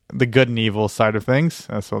the good and evil side of things.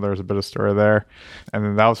 So there's a bit of story there. And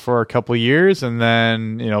then that was for a couple of years. And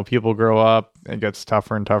then, people grow up. It gets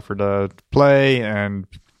tougher and tougher to play and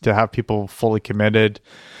to have people fully committed.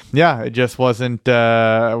 Yeah, it just wasn't,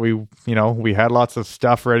 we had lots of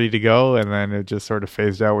stuff ready to go, and then it just sort of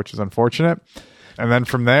phased out, which is unfortunate. And then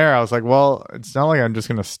from there, I was like, well, it's not like I'm just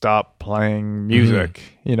going to stop playing music,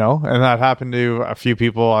 and that happened to a few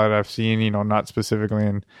people that I've seen, not specifically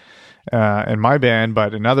in my band,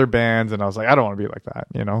 but in other bands. And I was like, I don't want to be like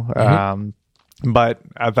that, but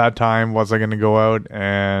at that time, was I going to go out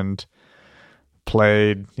and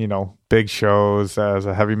played, big shows as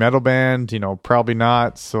a heavy metal band? Probably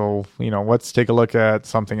not. So, let's take a look at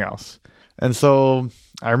something else. And so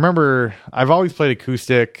I remember I've always played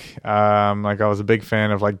acoustic. I was a big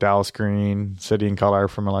fan of like Dallas Green, City and Color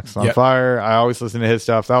from Alexis on Fire. I always listened to his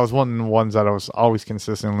stuff. That was one of the ones that I was always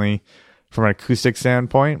consistently from an acoustic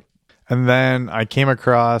standpoint. And then I came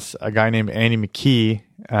across a guy named Andy McKee.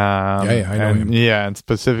 I know him. Yeah, and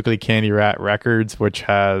specifically Candy Rat Records, which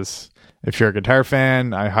has, if you're a guitar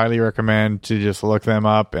fan, I highly recommend to just look them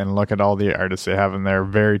up and look at all the artists they have in there.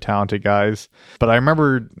 Very talented guys. But I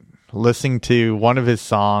remember listening to one of his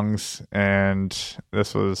songs, and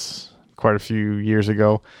this was quite a few years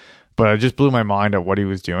ago, but it just blew my mind at what he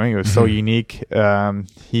was doing. It was so unique.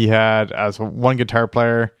 He had, as one guitar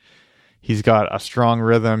player, he's got a strong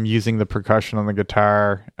rhythm using the percussion on the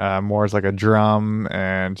guitar, more as like a drum,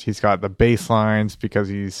 and he's got the bass lines because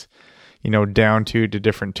he's down to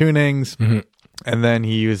different tunings. And then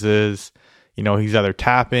he uses, he's either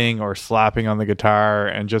tapping or slapping on the guitar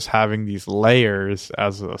and just having these layers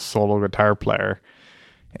as a solo guitar player.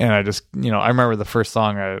 And I just, I remember the first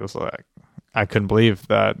song, I was like, I couldn't believe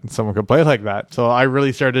that someone could play like that. So I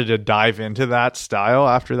really started to dive into that style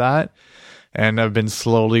after that. And I've been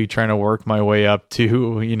slowly trying to work my way up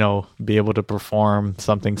to, be able to perform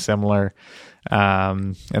something similar.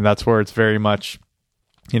 And that's where it's very much,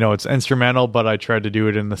 it's instrumental, but I tried to do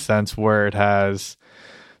it in the sense where it has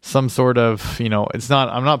some sort of,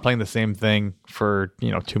 I'm not playing the same thing for,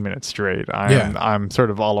 2 minutes straight. I'm sort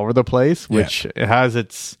of all over the place, which it has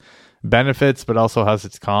its benefits, but also has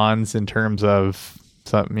its cons in terms of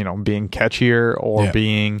some, being catchier or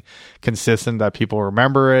being consistent that people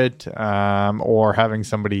remember it, or having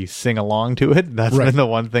somebody sing along to it. That's been the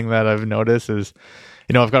one thing that I've noticed is,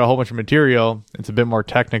 I've got a whole bunch of material. It's a bit more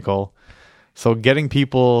technical. So getting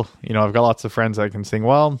people, I've got lots of friends that can sing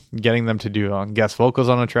well, getting them to do guest vocals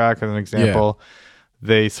on a track, as an example,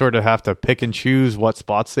 they sort of have to pick and choose what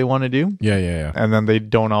spots they want to do. Yeah. And then they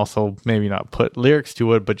don't also maybe not put lyrics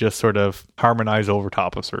to it, but just sort of harmonize over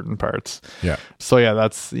top of certain parts. Yeah. So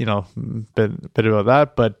that's, bit about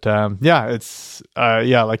that. But it's,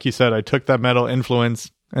 like you said, I took that metal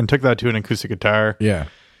influence and took that to an acoustic guitar. Yeah.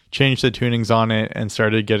 Changed the tunings on it and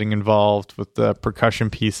started getting involved with the percussion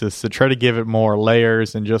pieces to try to give it more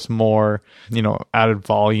layers and just more, added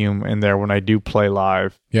volume in there when I do play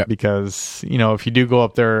live. Yeah. Because, if you do go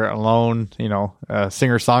up there alone,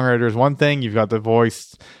 singer-songwriter is one thing. You've got the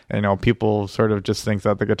voice, people sort of just think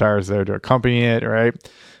that the guitar is there to accompany it, right?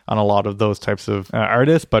 On a lot of those types of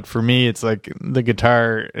artists. But for me, it's like the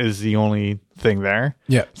guitar is the only thing there.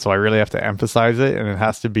 Yeah. So I really have to emphasize it, and it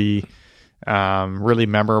has to be really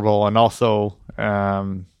memorable and also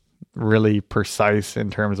really precise in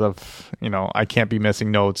terms of, I can't be missing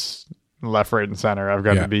notes left, right, and center. I've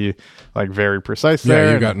got to be like very precise there.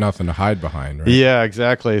 Yeah, you got nothing to hide behind, right? Yeah,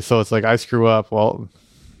 exactly. So it's like I screw up, well,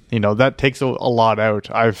 that takes a lot out.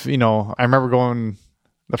 I remember going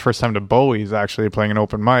the first time to Bowie's, actually playing an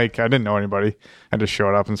open mic. I didn't know anybody. I just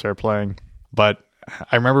showed up and started playing. But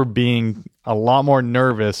I remember being a lot more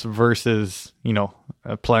nervous versus,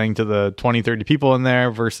 playing to the 20, 30 people in there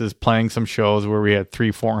versus playing some shows where we had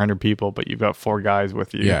 300-400 people, but you've got 4 guys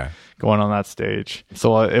with you going on that stage.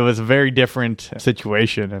 So it was a very different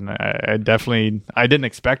situation. And I didn't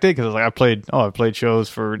expect it, because I've played shows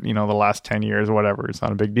for, the last 10 years or whatever. It's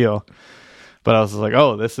not a big deal. But I was like,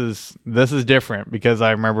 oh, this is different, because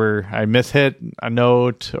I remember I mishit a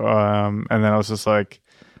note. And then I was just like,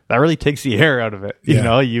 that really takes the air out of it. You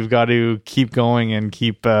know, you've got to keep going and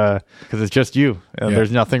keep, because it's just you.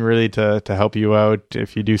 There's nothing really to help you out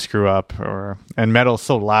if you do screw up. And metal's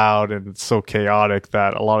so loud and it's so chaotic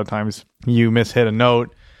that a lot of times you hit a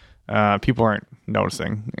note, people aren't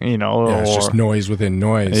noticing, you know. Yeah, it's just noise within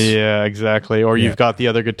noise. Yeah, exactly. Or you've got the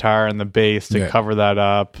other guitar and the bass to cover that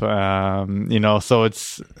up. You know, so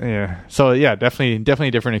it's definitely a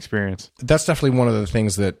different experience. That's definitely one of the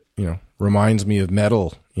things that, you know, reminds me of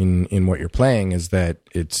metal in what you're playing, is that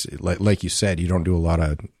it's like you said, you don't do a lot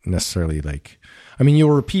of necessarily you'll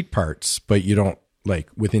repeat parts, but you don't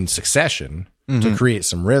within succession to create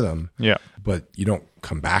some rhythm. Yeah. But you don't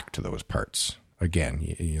come back to those parts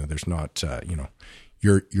again. You know, there's not,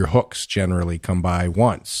 your hooks generally come by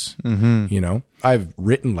once. You know, I've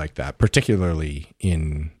written like that, particularly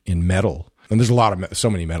in metal, and there's so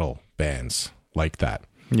many metal bands like that.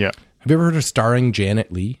 Yeah. Have you ever heard of Starring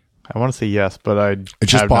Janet Leigh? I want to say yes, but it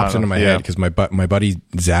just popped into my head because my buddy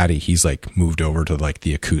Zaddy, he's moved over to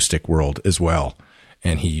the acoustic world as well,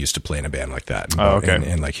 and he used to play in a band like that.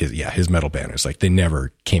 And his metal band is they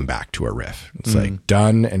never came back to a riff. It's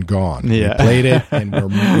done and gone. Yeah. We played it and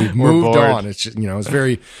we've moved on. It's just, it's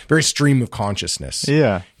very, very stream of consciousness.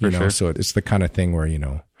 Yeah, sure. So it's the kind of thing where, you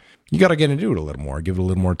got to get into it a little more, give it a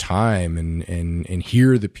little more time, and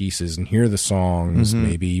hear the pieces and hear the songs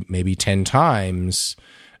maybe 10 times.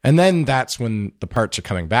 And then that's when the parts are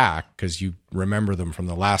coming back, because you remember them from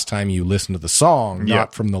the last time you listened to the song,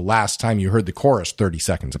 not from the last time you heard the chorus 30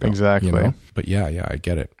 seconds ago. Exactly. You know? But yeah, I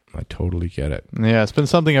get it. I totally get it. Yeah, it's been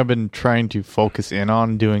something I've been trying to focus in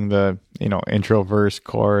on, doing the, intro verse,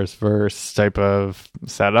 chorus verse type of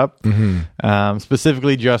setup,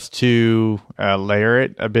 specifically just to layer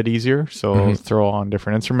it a bit easier. So throw on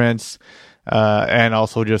different instruments. And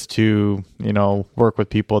also just to, work with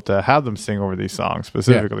people to have them sing over these songs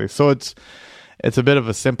specifically. Yeah. So it's a bit of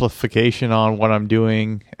a simplification on what I'm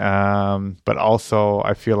doing. But also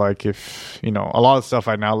I feel like if, a lot of stuff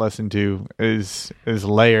I now listen to is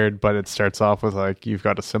layered, but it starts off with you've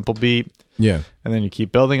got a simple beat. Yeah. And then you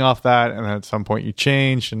keep building off that. And then at some point you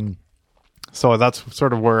change. And so that's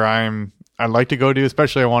sort of where I'd like to go to,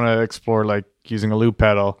 especially I want to explore using a loop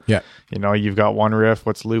pedal. Yeah. You've got one riff,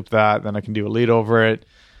 let's loop that, then I can do a lead over it.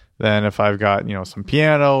 Then if I've got, some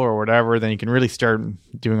piano or whatever, then you can really start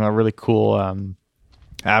doing a really cool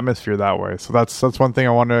atmosphere that way. So that's one thing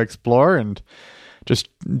I want to explore, and just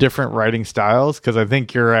different writing styles, because I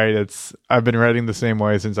think you're right. I've been writing the same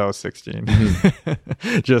way since I was 16.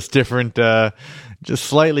 Just different, just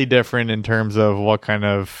slightly different in terms of what kind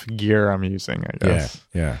of gear I'm using, I guess.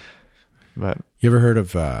 Yeah. But you ever heard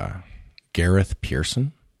of Gareth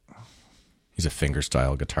Pearson? He's a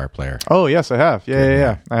fingerstyle guitar player. Oh yes, I have.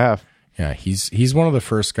 Yeah, I have. Yeah, he's one of the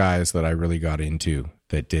first guys that I really got into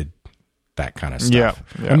that did that kind of stuff.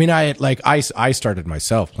 Yeah. I mean, I started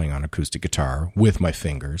myself playing on acoustic guitar with my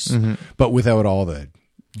fingers, but without all the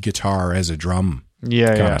guitar as a drum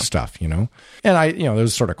kind of stuff, And it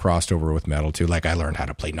was sort of crossed over with metal too. I learned how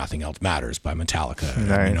to play Nothing Else Matters by Metallica,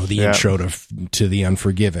 nice. The intro to The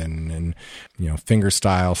Unforgiven, and,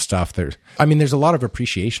 fingerstyle stuff. There's a lot of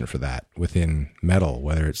appreciation for that within metal,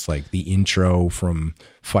 whether it's the intro from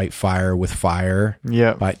Fight Fire with Fire.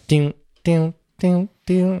 Yeah. By ding, ding, ding,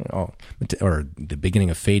 ding. Or the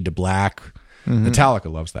beginning of Fade to Black.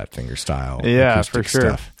 Metallica loves that fingerstyle. Yeah, for sure.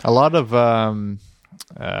 Stuff. A lot of,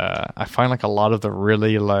 I find a lot of the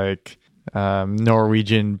really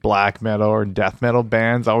Norwegian black metal or death metal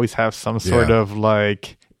bands always have some sort of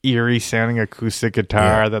eerie sounding acoustic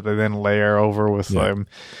guitar that they then layer over with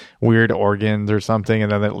weird organs or something,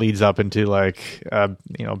 and then it leads up into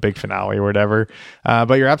big finale or whatever.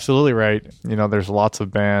 But you're absolutely right. There's lots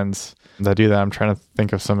of bands that do that. I'm trying to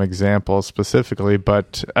think of some examples specifically,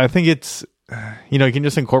 but I think it's you can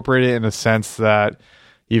just incorporate it in the sense that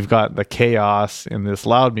you've got the chaos in this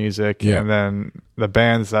loud music, and then the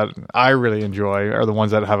bands that I really enjoy are the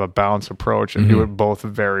ones that have a balanced approach and do it both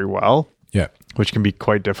very well. Yeah. Which can be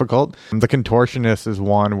quite difficult. The Contortionist is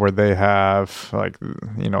one where they have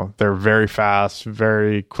they're very fast,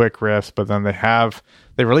 very quick riffs, but then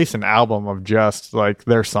they release an album of just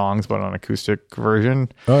their songs but on acoustic version.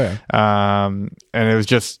 Oh yeah. And it was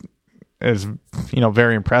just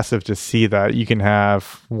very impressive to see that you can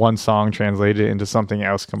have one song translated into something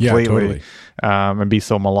else completely, and be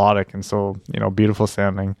so melodic and so beautiful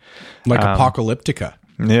sounding, Apocalyptica.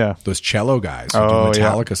 Yeah, those cello guys who do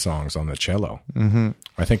Metallica songs on the cello.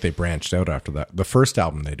 I think they branched out after that. The first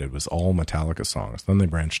album they did was all Metallica songs. Then they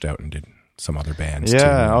branched out and did some other bands too.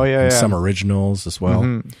 And some originals as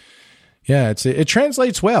well. Yeah, it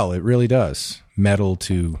translates well. It really does. Metal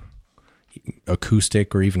to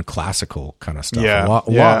acoustic or even classical kind of stuff. Yeah, A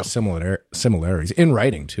lot of similarities in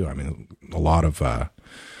writing too. I mean, a lot of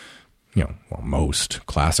most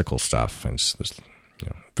classical stuff, and there's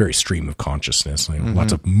very stream of consciousness,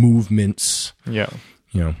 lots of movements. Yeah,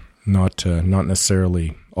 not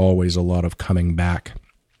necessarily always a lot of coming back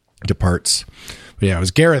to parts. But yeah, it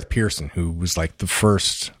was Gareth Pearson who was like the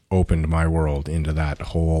first opened my world into that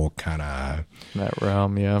whole kind of that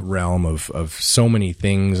realm of so many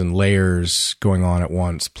things and layers going on at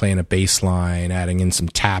once, playing a bass line, adding in some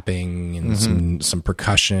tapping and some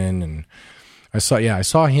percussion. And I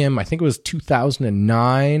saw him, I think it was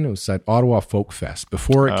 2009. It was at Ottawa Folk Fest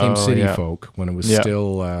before it came City Folk, when it was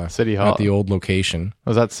still City Hall at the old location.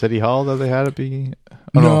 Was that City Hall that they had it be?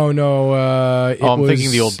 No. I'm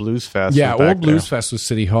thinking the old Blues Fest. Yeah, old Blues Fest was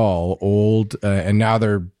City Hall. And now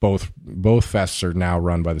they're both fests are now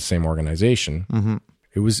run by the same organization. Mm-hmm.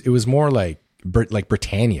 It was more like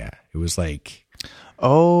Britannia. It was like,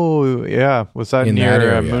 oh yeah, was that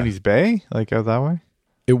near Mooney's Bay? Like out that way?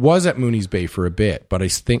 It was at Mooney's Bay for a bit, but I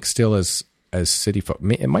think still as City Folk.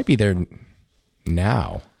 It might be there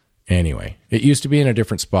now. Anyway, it used to be in a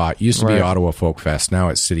different spot. It used to be Ottawa Folk Fest. Now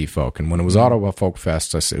it's City Folk. And when it was Ottawa Folk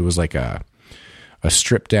Fest, it was like a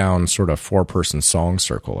stripped down sort of 4-person song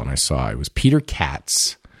circle. And it was Peter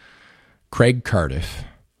Katz, Craig Cardiff,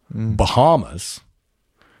 Bahamas,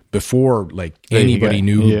 before like anybody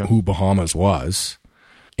knew who Bahamas was,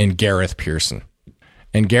 and Gareth Pearson.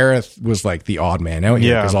 And Gareth was like the odd man out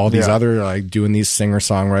here because all these other like doing these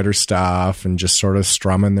singer-songwriter stuff and just sort of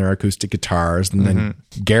strumming their acoustic guitars. And then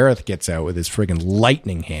Gareth gets out with his friggin'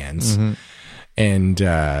 lightning hands. And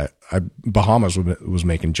Bahamas was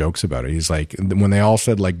making jokes about it. He's like, when they all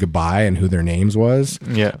said like goodbye and who their names was,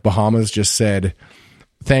 Bahamas just said,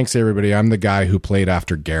 "Thanks everybody. I'm the guy who played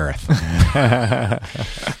after Gareth."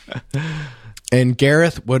 And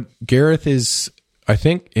Gareth is, I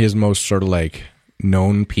think, his most sort of like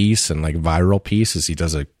known piece and like viral piece is he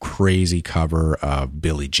does a crazy cover of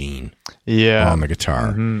Billie Jean on the guitar.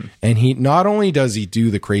 And he not only does he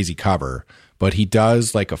do the crazy cover, but he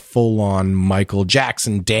does like a full-on Michael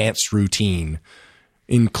Jackson dance routine,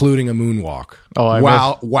 including a moonwalk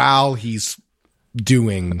while he's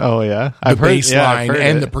doing the bass line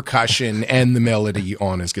and the percussion and the melody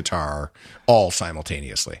on his guitar all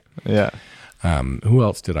simultaneously. Who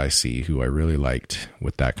else did I see who I really liked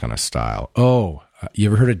with that kind of style? You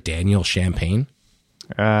ever heard of Daniel Champagne?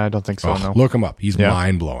 I don't think so. No. Look him up. He's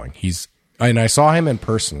mind blowing. And I saw him in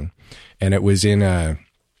person, and it was it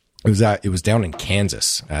was down in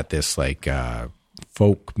Kansas at this like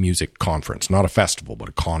folk music conference, not a festival, but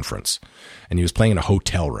a conference. And he was playing in a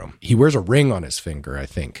hotel room. He wears a ring on his finger, I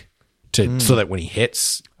think, so that when he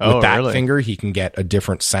hits with that finger, he can get a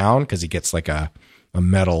different sound because he gets like a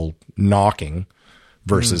metal knocking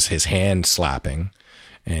versus his hand slapping.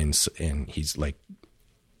 And he's like,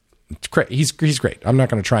 he's great. I'm not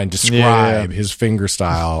going to try and describe his finger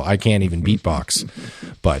style. I can't even beatbox,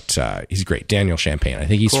 but he's great. Daniel Champagne. I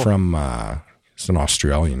think he's from he's an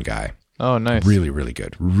Australian guy. Oh, nice. Really, really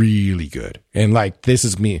good. Really good. And like, this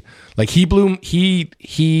is me. Like he blew.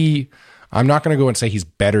 I'm not going to go and say he's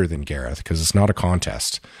better than Gareth because it's not a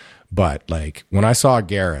contest. But like when I saw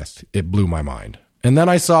Gareth, it blew my mind. And then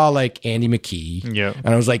I saw like Andy McKee, and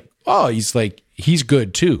I was like, oh, he's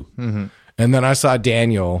good too. And then I saw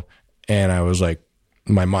Daniel, and I was like,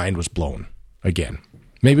 my mind was blown again.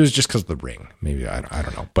 Maybe it was just because of the ring. Maybe I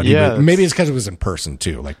don't know. But maybe it's because it was in person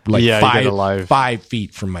too, like 5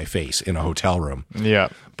 feet from my face in a hotel room. Yeah,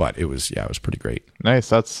 but it was pretty great.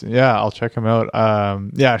 Nice. I'll check him out.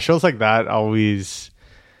 Shows like that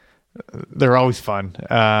they're always fun.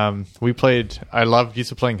 I used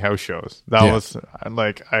to playing house shows. That was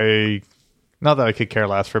like, not that I could care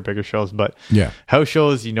less for bigger shows, but house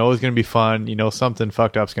shows, is going to be fun. Something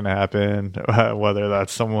fucked up's going to happen, whether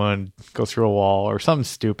that's someone goes through a wall or something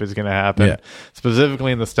stupid is going to happen,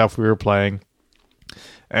 specifically in the stuff we were playing.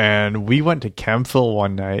 And we went to Kempville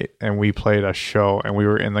one night and we played a show and we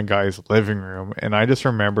were in the guy's living room. And I just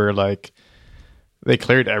remember like they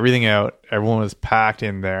cleared everything out. Everyone was packed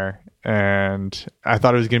in there. And I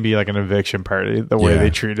thought it was going to be like an eviction party, the way they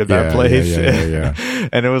treated that place.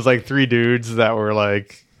 And it was like 3 dudes that were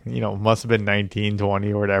like, must have been 19,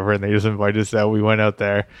 20 or whatever. And they just invited us out. We went out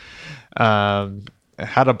there,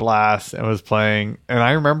 had a blast and was playing. And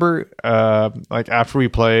I remember like after we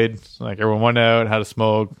played, like everyone went out, had a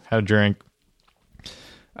smoke, had a drink.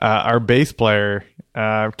 Our bass player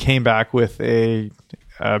came back with a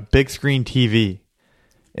big screen TV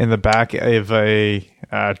in the back of a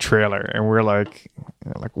trailer, and we're like,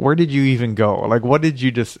 where did you even go? Like, what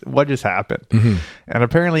just happened? And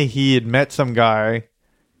apparently he had met some guy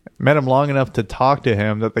met him long enough to talk to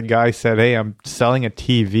him that the guy said, "Hey, I'm selling a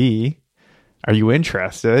TV. Are you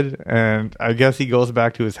interested?" And I guess he goes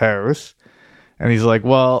back to his house and he's like,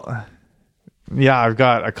 "Well, yeah, I've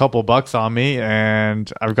got a couple bucks on me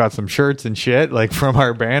and I've got some shirts and shit like from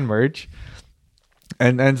our band merch."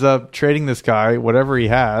 And ends up trading this guy whatever he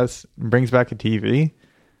has, brings back a TV,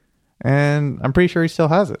 and I'm pretty sure he still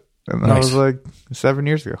has it. And that was like 7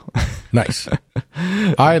 years ago. Nice.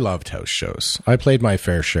 I loved house shows. I played my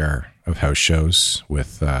fair share of house shows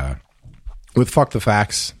with Fuck the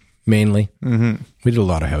Facts mainly. Mm-hmm. We did a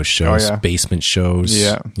lot of house shows, basement shows.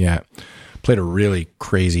 Yeah. Played a really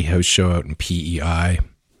crazy house show out in PEI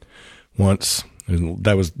once.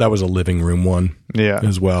 That was a living room one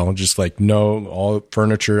as well. Just like all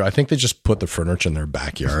furniture. I think they just put the furniture in their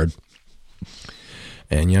backyard.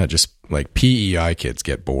 And just like PEI kids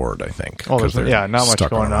get bored, I think. Oh, not much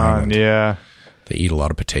going on. Yeah. They eat a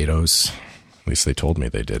lot of potatoes. At least they told me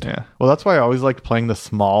they did. Yeah. Well, that's why I always liked playing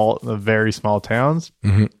the very small towns.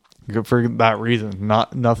 Mm-hmm. For that reason.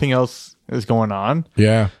 Nothing else is going on.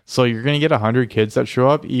 Yeah. So you're going to get 100 kids that show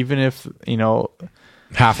up, even if,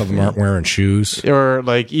 half of them aren't wearing shoes, or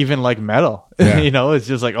like even like metal. It's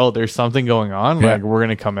just like, oh, there's something going on. Like we're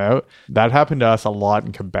gonna come out. That happened to us a lot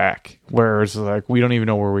in Quebec, where it's like we don't even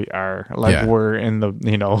know where we are. Like we're in the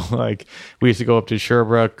like we used to go up to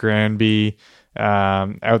Sherbrooke, Granby,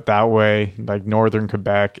 out that way, like northern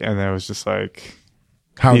Quebec, and it was just like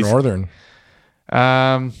northern.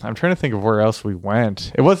 I'm trying to think of where else we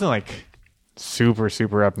went. It wasn't like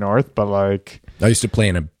super up north, but like I used to play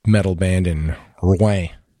in a metal band in Rouen.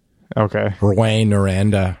 Okay. Rouen,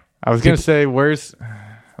 Noranda. I was going to say, where's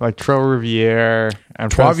like Trois-Rivières?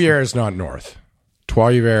 Trois-Rivières is not north.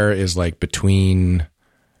 Trois-Rivières is like between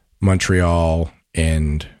Montreal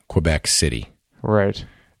and Quebec City. Right.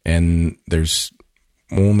 And there's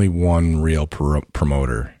only one real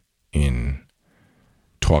promoter in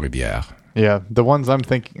Trois-Rivières. Yeah, the ones I'm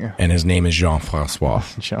thinking. And his name is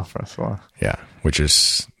Jean-François. Jean-François. Yeah, which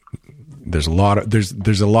is... There's a lot of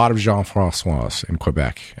Jean-François in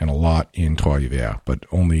Quebec and a lot in Trois-Rivières, but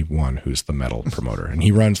only one who's the metal promoter, and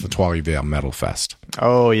he runs the Trois-Rivières Metal Fest.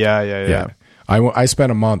 Oh yeah. I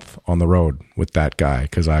spent a month on the road with that guy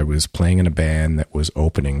because I was playing in a band that was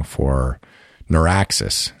opening for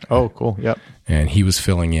Neuraxis. Oh, cool. Yep. And he was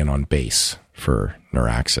filling in on bass for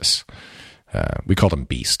Neuraxis. We called him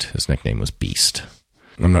Beast. His nickname was Beast.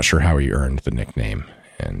 I'm not sure how he earned the nickname.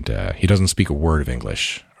 And he doesn't speak a word of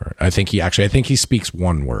English. I think he speaks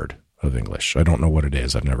one word of English. I don't know what it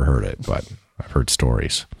is. I've never heard it, but I've heard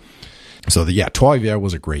stories. So Trois-Rivières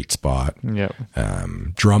was a great spot. Yeah.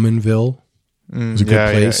 Drummondville was a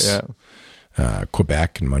good place. Yeah.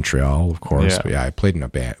 Quebec and Montreal, of course. Yeah. But I played in a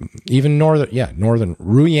band. Even northern.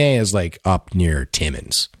 Rouen is like up near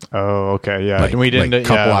Timmins. Oh, okay. Yeah. Like, we didn't. Like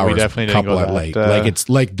couple hours, we definitely didn't go that. Like it's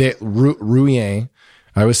like Rouen.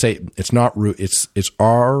 I always say it's not it's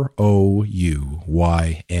Rouyne.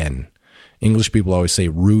 English people always say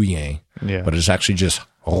Rouen, but it's actually just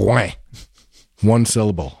Rouen. One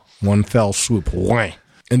syllable, one fell swoop, Rouen.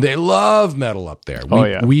 And they love metal up there.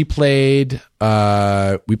 We played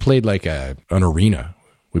like an arena.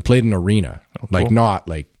 We played an arena, not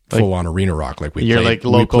like full on arena rock. Like we played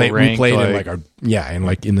in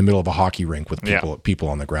like in the middle of a hockey rink with people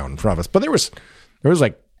on the ground in front of us. But there was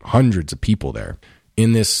like hundreds of people there.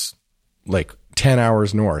 In this like 10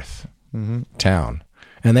 hours north town,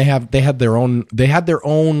 and they had their own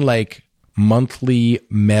like monthly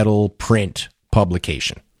metal print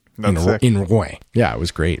publication in Rouen. Yeah, it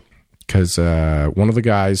was great because one of the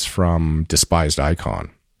guys from Despised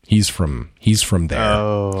Icon, he's from there.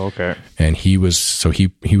 Oh, okay. And he was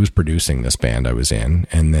producing this band I was in,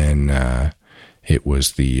 and then it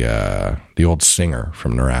was the old singer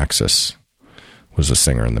from Neuraxis. Was a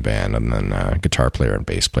singer in the band, and then a guitar player and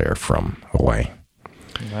bass player from Rouen.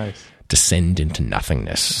 Nice. Descend into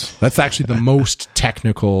Nothingness. That's actually the most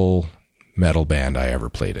technical metal band I ever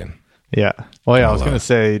played in. Yeah. Well, yeah, I was going to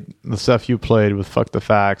say the stuff you played with Fuck the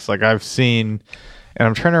Facts. Like I've seen, and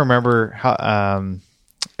I'm trying to remember how,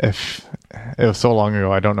 if it was so long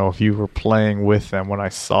ago, I don't know if you were playing with them when I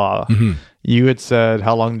saw. Mm-hmm. You had said,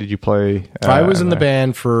 how long did you play? I was in the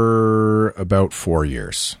band for about 4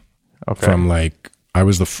 years. Okay. From like I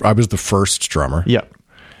was the first drummer. Yep.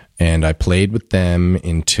 And I played with them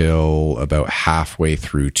until about halfway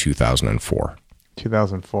through 2004.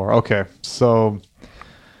 2004. Okay. So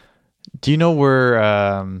do you know where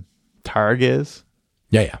Targ is?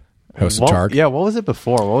 Yeah. House of Targ. Yeah, what was it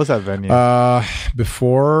before? What was that venue?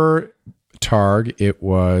 Before Targ it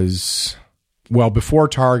was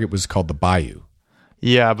called the Bayou.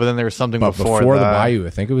 Yeah, but then there was something before the Bayou, I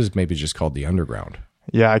think it was maybe just called the Underground.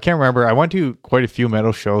 Yeah, I can't remember. I went to quite a few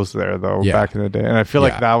metal shows there though back in the day, and I feel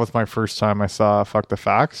like that was my first time I saw Fuck the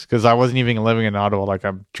Facts, because I wasn't even living in Ottawa. Like,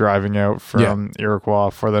 I'm driving out from Iroquois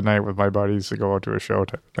for the night with my buddies to go out to a show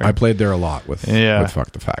type thing. I played there a lot with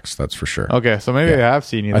Fuck the Facts. That's for sure. Okay, so maybe I have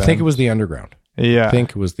seen you. I think it was the Underground. Yeah, I think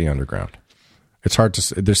it was the Underground. It's hard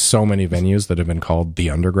to. There's so many venues that have been called the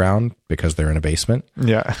Underground because they're in a basement.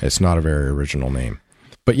 Yeah, it's not a very original name.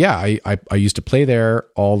 But yeah, I used to play there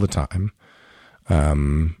all the time.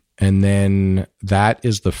 And then that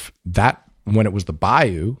when it was the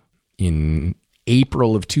Bayou in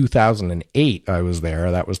April of 2008, I was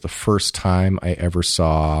there. That was the first time I ever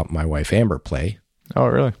saw my wife Amber play. Oh,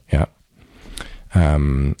 really? Yeah.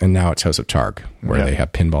 And now it's House of Targ, where they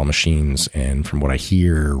have pinball machines and, from what I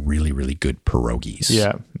hear, really, really good pierogies.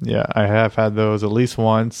 Yeah. I have had those at least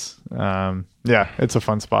once. Yeah, it's a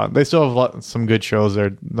fun spot. They still have some good shows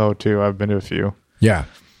there though too. I've been to a few. Yeah.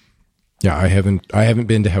 I haven't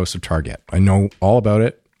been to House of Targ yet. I know all about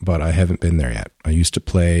it, but I haven't been there yet. I used to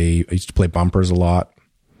play bumpers a lot.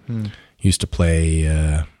 Used to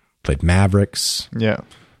played Mavericks. Yeah.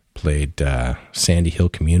 Played Sandy Hill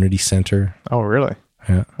Community Center. Oh, really?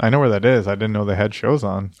 Yeah. I know where that is. I didn't know they had shows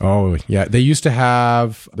on. Oh, yeah. They used to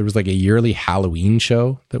have, there was like a yearly Halloween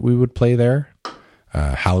show that we would play there.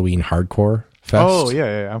 Halloween Hardcore Fest. Oh,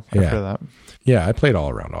 yeah. I've heard of that. Yeah, I played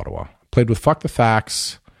all around Ottawa. Played with Fuck the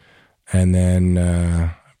Facts, and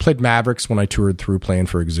then played Mavericks when I toured through playing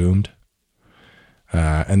for Exhumed.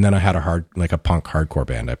 And then I had a punk hardcore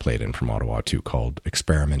band I played in from Ottawa too, called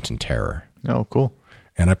Experiment and Terror. Oh, cool.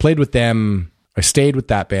 And I played with them. I stayed with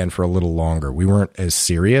that band for a little longer. We weren't as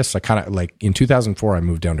serious. I kind of, like, in 2004, I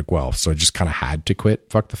moved down to Guelph, so I just kind of had to quit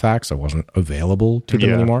Fuck the Facts. I wasn't available to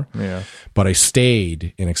them anymore. Yeah. But I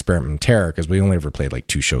stayed in Experiment and Terror because we only ever played like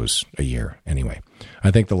 2 shows a year anyway.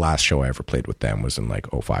 I think the last show I ever played with them was in like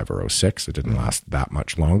 05 or 06. It didn't last that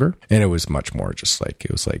much longer. And it was much more just like,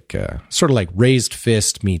 it was like sort of like Raised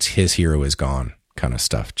Fist meets His Hero Is Gone kind of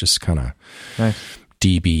stuff. Just kind of nice.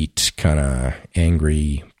 D-beat, kind of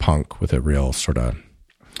angry punk with a real sort of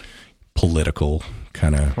political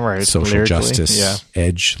kind of social lyrically, justice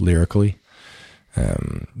edge lyrically.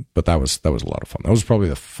 But that was a lot of fun. That was probably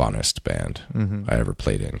the funnest band I ever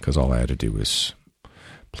played in, because all I had to do was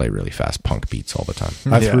play really fast punk beats all the time.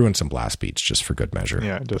 I threw in some blast beats just for good measure.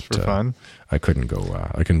 Yeah, just for fun. I couldn't go.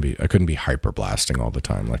 I couldn't be hyper blasting all the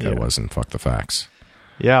time like I was in Fuck the Facts.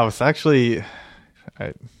 Yeah, I was actually.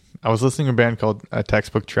 I was listening to a band called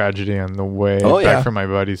Textbook Tragedy on the way back from my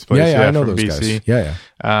buddy's place. Yeah, I know those BC. guys.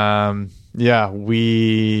 Yeah.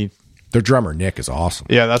 Their drummer Nick is awesome.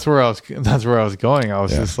 Yeah, that's where I was going. I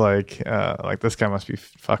was just like this guy must be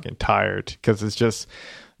fucking tired, because it's just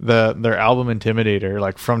their album Intimidator,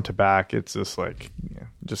 like front to back, it's just like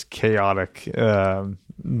just chaotic. But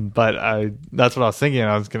that's what I was thinking.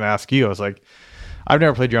 I was going to ask you. I was like, I've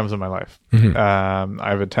never played drums in my life.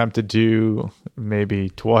 I've attempted to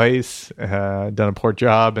maybe twice, done a poor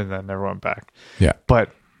job, and then never went back. Yeah.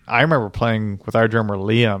 But I remember playing with our drummer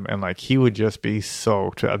Liam, and like he would just be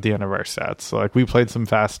soaked at the end of our sets. So like we played some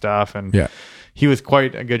fast stuff, and he was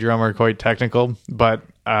quite a good drummer, quite technical. But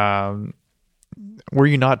were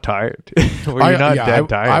you not tired? Were you not dead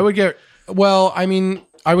tired? I would get. Well, I mean,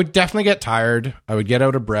 I would definitely get tired. I would get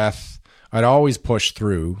out of breath. I'd always push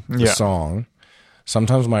through the song.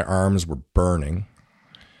 Sometimes my arms were burning.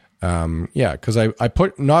 Because I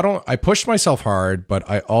pushed myself hard, but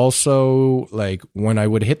I also, like, when I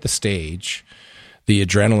would hit the stage, the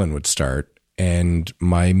adrenaline would start and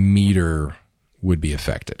my meter would be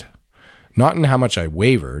affected. Not in how much I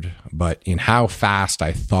wavered, but in how fast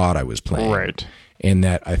I thought I was playing. Right. In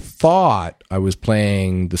that I thought I was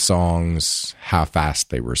playing the songs how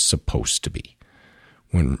fast they were supposed to be.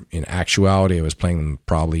 When in actuality, I was playing them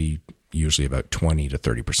probably usually about 20 to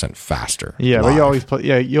 30% faster. Yeah, live. but you always play.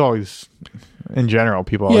 Yeah, you always, in general,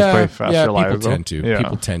 people always play faster live. People tend to.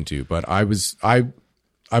 People tend to. But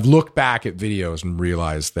I've looked back at videos and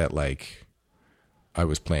realized that, like, I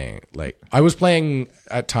was playing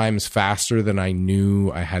at times faster than I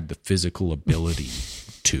knew I had the physical ability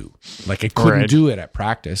to. Like, I couldn't do it at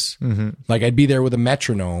practice. Like, I'd be there with a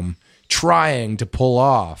metronome trying to pull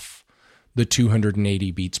off the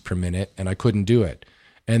 280 beats per minute, and I couldn't do it.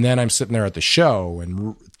 And then I'm sitting there at the show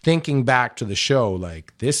and thinking back to the show,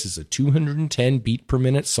 like, this is a 210 beat per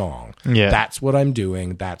minute song. Yeah. That's what I'm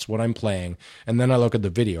doing. That's what I'm playing. And then I look at the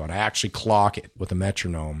video and I actually clock it with a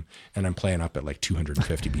metronome and I'm playing up at like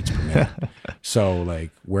 250 beats per minute. So like,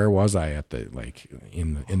 where was I at the, like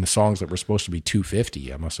in the songs that were supposed to be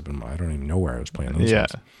 250? I must have been, I don't even know where I was playing those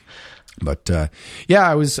songs. But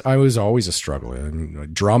I was always a struggle. I mean,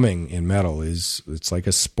 drumming in metal it's like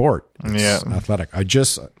a sport. It's athletic. I've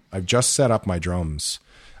just set up my drums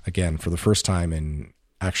again for the first time in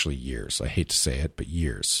actually years. I hate to say it, but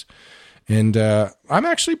years. And I'm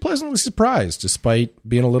actually pleasantly surprised, despite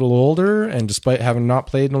being a little older and despite having not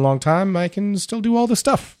played in a long time, I can still do all the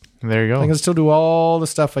stuff. There you go. I can still do all the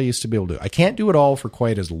stuff I used to be able to do. I can't do it all for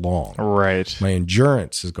quite as long. Right. My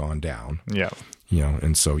endurance has gone down. Yeah.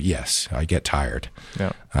 And so, yes, I get tired.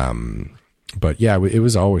 Yeah. But yeah, it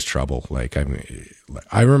was always trouble. Like,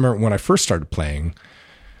 I remember when I first started playing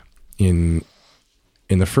in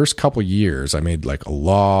the first couple years, I made like a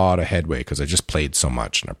lot of headway because I just played so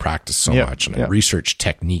much and I practiced so much and I researched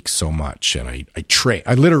techniques so much. And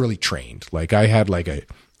I literally trained. Like I had a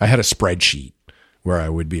spreadsheet where I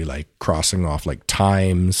would be like crossing off like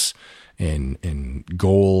times and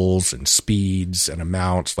goals and speeds and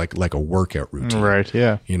amounts, like a workout routine. Right.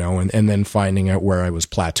 Yeah. And then finding out where I was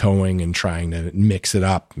plateauing and trying to mix it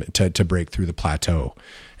up to break through the plateau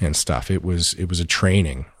and stuff. It was a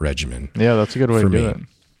training regimen. Yeah. That's a good way to do it.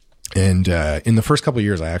 And, in the first couple of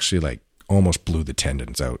years, I actually like almost blew the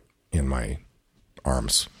tendons out in my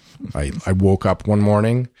arms. I woke up one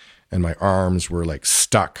morning and my arms were like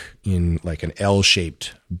stuck in like an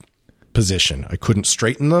L-shaped position. I couldn't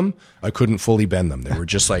straighten them. I couldn't fully bend them. They were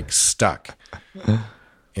just like stuck.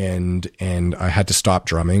 And I had to stop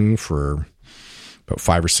drumming for about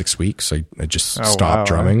 5 or 6 weeks. I just stopped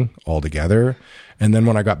drumming altogether. And then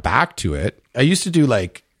when I got back to it, I used to do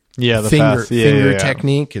like the finger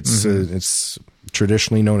technique. It's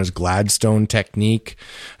traditionally known as Gladstone technique.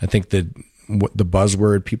 I think that what the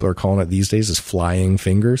buzzword people are calling it these days is flying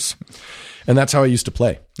fingers. And that's how I used to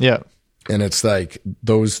play. Yeah. And it's like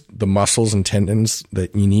the muscles and tendons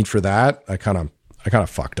that you need for that, I kind of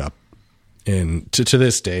fucked up. And to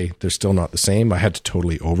this day, they're still not the same. I had to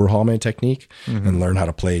totally overhaul my technique and learn how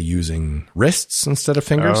to play using wrists instead of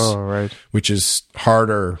fingers. Oh, right. Which is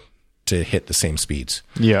harder to hit the same speeds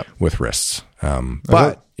with wrists.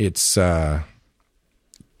 But it's in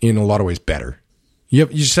a lot of ways better. You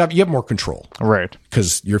have more control. Right.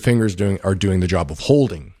 Because your fingers are doing the job of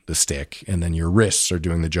holding the stick, and then your wrists are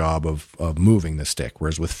doing the job of moving the stick.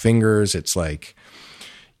 Whereas with fingers, it's like,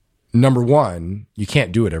 number one, you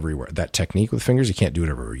can't do it everywhere. That technique with fingers, you can't do it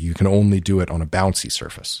everywhere. You can only do it on a bouncy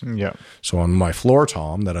surface. Yeah. So on my floor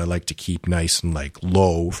tom that I like to keep nice and like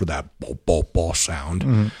low for that ball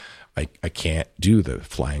sound, I can't do the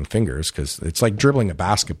flying fingers because it's like dribbling a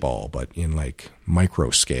basketball, but in like micro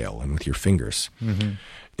scale and with your fingers.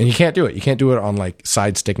 And you can't do it. You can't do it on like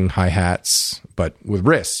side sticking hi-hats, but with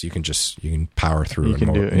wrists, you can power through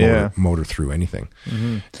and motor through anything.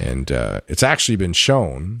 And it's actually been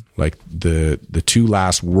shown, like the 2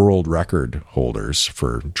 last world record holders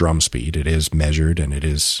for drum speed, it is measured and it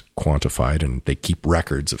is quantified, and they keep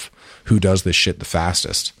records of who does this shit the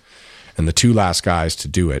fastest. And the 2 last guys to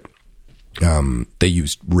do it, they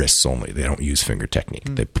use wrists only. They don't use finger technique.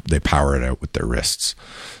 They power it out with their wrists.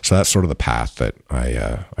 So that's sort of the path that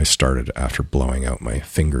I started after blowing out my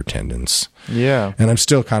finger tendons. Yeah. And I'm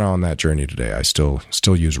still kind of on that journey today. I still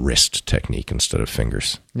use wrist technique instead of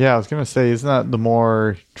fingers. Yeah, I was going to say, isn't that the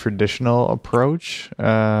more traditional approach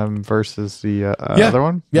versus the other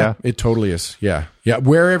one? Yeah, it totally is. Yeah.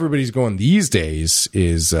 Where everybody's going these days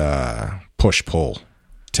is push-pull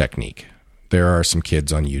technique. There are some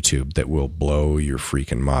kids on YouTube that will blow your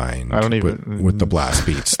freaking mind with the blast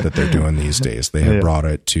beats that they're doing these days. They have brought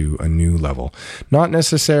it to a new level. Not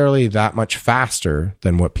necessarily that much faster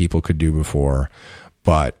than what people could do before,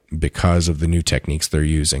 but because of the new techniques they're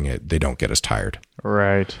using, they don't get as tired.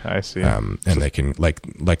 Right, I see. And they can like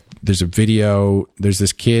there's a video. There's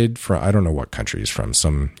this kid from, I don't know what country he's from,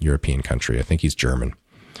 some European country. I think he's German,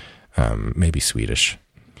 maybe Swedish,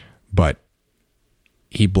 but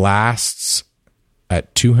he blasts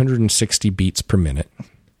at 260 beats per minute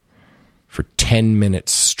for 10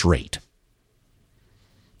 minutes straight.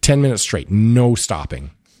 10 minutes straight, no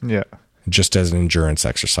stopping. Yeah. Just as an endurance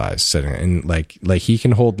exercise. Sitting and like he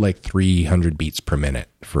can hold like 300 beats per minute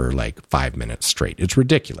for like 5 minutes straight. It's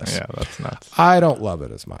ridiculous. Yeah, that's nuts. I don't love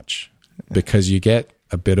it as much because you get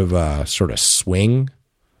a bit of a sort of swing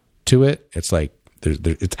to it. It's like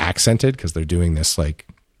it's accented because they're doing this like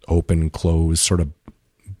open, close sort of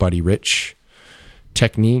Buddy Rich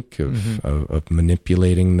technique of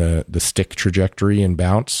manipulating the stick trajectory and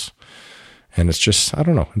bounce. And it's just, I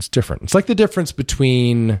don't know, it's different. It's like the difference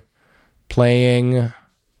between playing a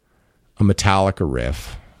Metallica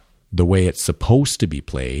riff the way it's supposed to be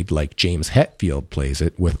played, like James Hetfield plays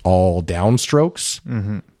it with all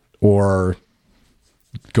downstrokes, or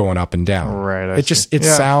going up and down. Right. It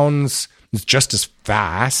sounds just as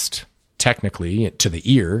fast technically to the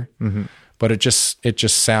ear, but it just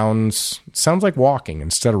sounds like walking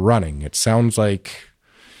instead of running. It sounds like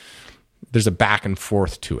there's a back and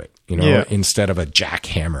forth to it, instead of a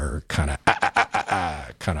jackhammer kind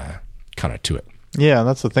of to it. Yeah,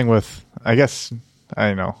 that's the thing with, I guess,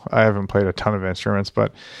 I know I haven't played a ton of instruments,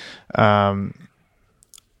 but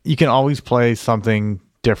you can always play something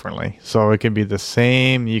differently. So it can be the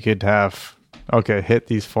same. You could have, hit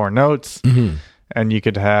these 4 notes, and you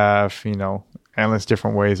could have, endless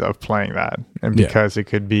different ways of playing that. And because it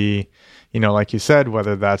could be, like you said,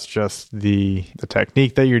 whether that's just the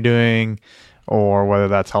technique that you're doing, or whether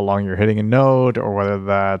that's how long you're hitting a note, or whether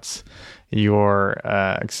that's you're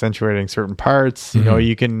accentuating certain parts,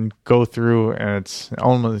 you can go through, and it's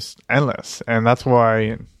almost endless. And that's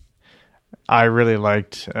why I really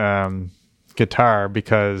liked guitar,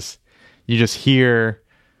 because you just hear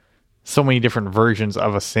so many different versions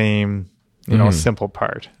of a same, simple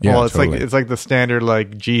part. Yeah, well, it's totally. it's like the standard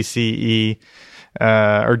like GCE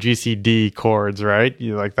or GCD chords, right?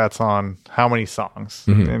 That's on how many songs?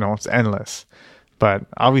 It's endless. But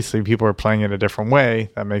obviously people are playing it a different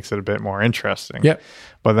way. That makes it a bit more interesting. Yep.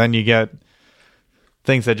 But then you get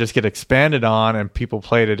things that just get expanded on, and people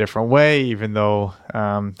play it a different way, even though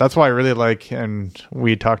that's why I really like, and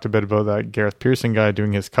we talked a bit about that Gareth Pearson guy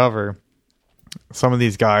doing his cover. Some of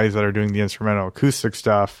these guys that are doing the instrumental acoustic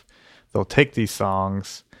stuff, they'll take these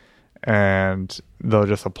songs and they'll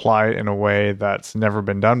just apply it in a way that's never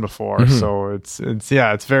been done before. So it's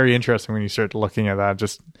very interesting when you start looking at that.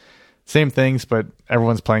 Just same things, but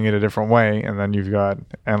everyone's playing it a different way, and then you've got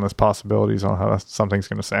endless possibilities on how something's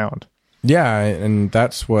going to sound. Yeah, and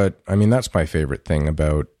that's my favorite thing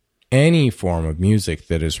about any form of music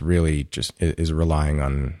that is really just is relying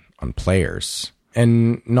on players,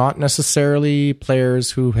 and not necessarily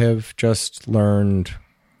players who have just learned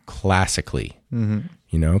classically.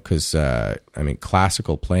 Because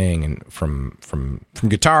classical playing, and from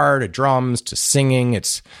guitar to drums to singing,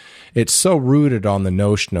 it's so rooted on the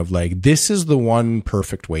notion of like, this is the one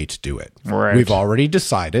perfect way to do it. Right. We've already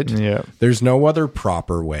decided. Yeah. There's no other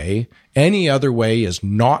proper way. Any other way is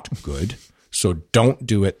not good. So don't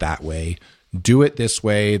do it that way. Do it this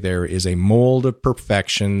way. There is a mold of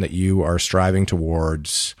perfection that you are striving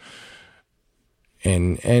towards.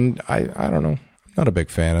 And I don't know. I'm not a big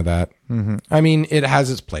fan of that. I mean, it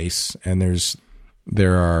has its place, and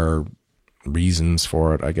there are reasons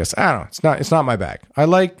for it, I guess. I don't know. It's not my bag. I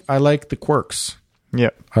like the quirks. Yeah.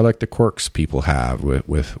 I like the quirks people have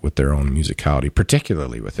with their own musicality,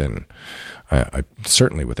 particularly within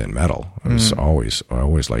certainly within metal. I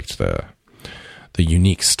always liked the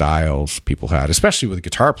unique styles people had, especially with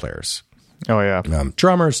guitar players. Oh yeah.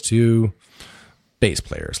 Drummers too, bass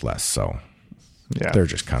players less so. Yeah. They're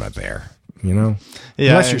just kind of there, Yeah.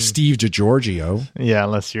 Unless you're Steve DiGiorgio. Yeah,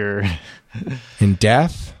 unless you're in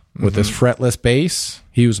Death with this fretless bass.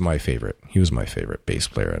 He was my favorite. He was my favorite bass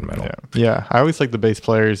player in metal. Yeah. I always like the bass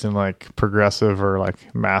players in like progressive or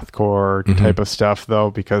like mathcore type of stuff,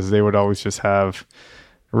 though, because they would always just have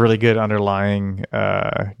really good underlying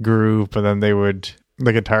groove, but then the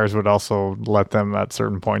guitars would also let them at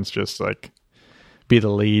certain points just like be the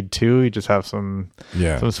lead too. You just have some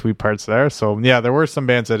sweet parts there. So yeah, there were some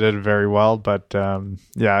bands that did it very well, but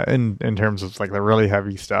in terms of like the really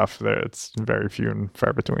heavy stuff, there it's very few and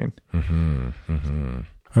far between.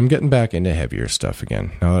 I'm getting back into heavier stuff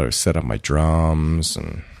again now that I've set up my drums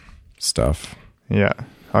and stuff. Yeah.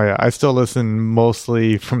 Oh yeah, I still listen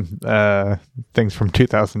mostly from things from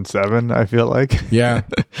 2007. I feel like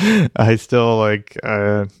I still like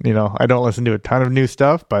I don't listen to a ton of new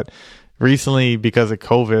stuff, but recently, because of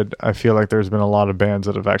COVID, I feel like there's been a lot of bands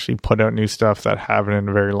that have actually put out new stuff that haven't in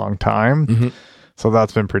a very long time. So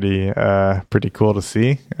that's been pretty cool to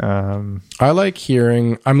see. I like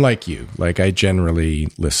hearing, I'm like you, like I generally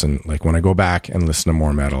listen, like when I go back and listen to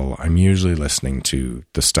more metal, I'm usually listening to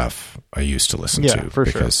the stuff I used to listen to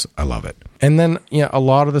because I love it. And then, a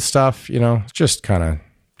lot of the stuff, just kind of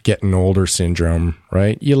getting older syndrome,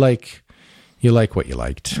 right? You like what you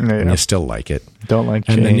liked, and you still like it. Don't like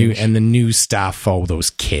change. And the new stuff. Oh,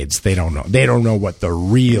 those kids! They don't know. They don't know what the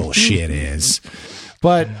real shit is.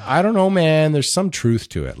 But I don't know, man. There's some truth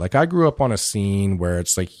to it. Like I grew up on a scene where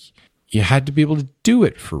it's like you had to be able to do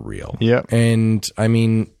it for real. Yeah. And I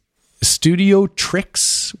mean, studio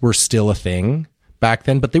tricks were still a thing back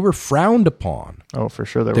then, but they were frowned upon. Oh, for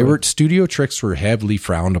sure. They were studio tricks were heavily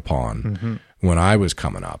frowned upon when I was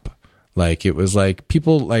coming up. Like, it was like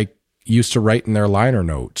people like used to write in their liner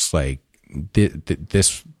notes, like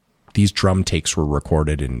these drum takes were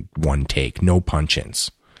recorded in one take, no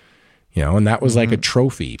punch-ins, you know, and that was like a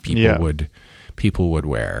trophy people would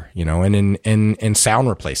wear, you know, and in sound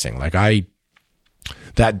replacing, like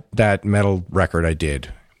that metal record I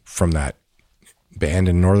did from that band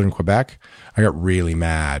in Northern Quebec, I got really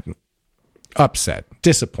mad, upset,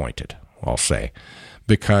 disappointed, I'll say,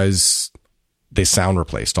 because they sound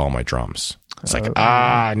replaced all my drums. It's like,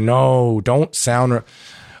 no, don't sound.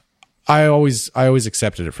 I always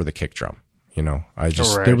accepted it for the kick drum. You know,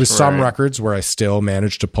 there was some records where I still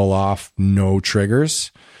managed to pull off no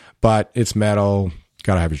triggers, but it's metal.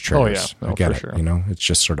 Got to have your triggers. I get it. Sure. You know, it's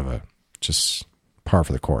just sort of just par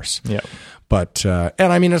for the course. Yeah. But,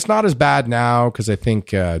 and I mean, it's not as bad now because I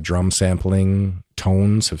think drum sampling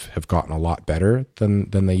tones have gotten a lot better than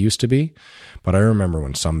they used to be. But I remember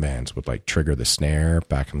when some bands would like trigger the snare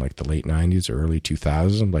back in like the late 90s or early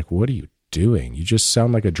 2000s. I'm like, what are you doing? You just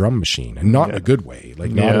sound like a drum machine, and not in a good way,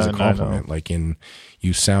 like not as a compliment. Like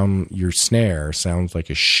your snare sounds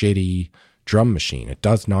like a shitty drum machine. It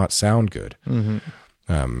does not sound good. And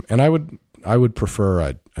I would prefer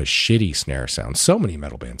a shitty snare sound. So many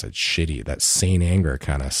metal bands had that Saint Anger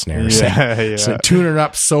kind of snare sound. So tune it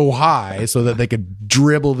up so high so that they could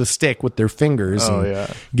dribble the stick with their fingers and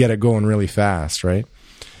get it going really fast, right?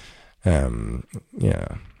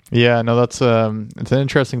 Yeah, no, that's it's an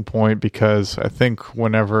interesting point, because I think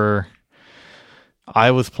whenever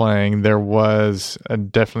I was playing, there was a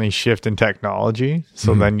definitely shift in technology.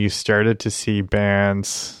 So then you started to see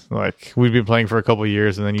bands, like we'd been playing for a couple of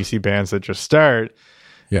years, and then you see bands that just start,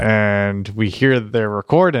 and we hear their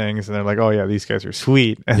recordings, and they're like, oh yeah, these guys are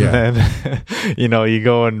sweet. And then, you know, you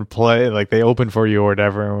go and play, like they open for you or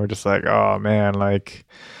whatever, and we're just like, oh man, like,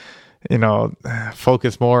 you know,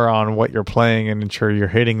 focus more on what you're playing and ensure you're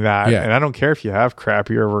hitting that. And I don't care if you have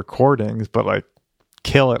crappier recordings, but like,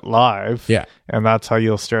 kill it live. And that's how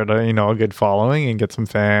you'll start a good following and get some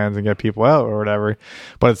fans and get people out or whatever.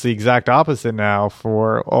 But it's the exact opposite now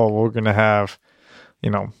for, we're going to have, you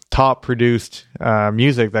know, top produced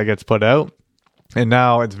music that gets put out. And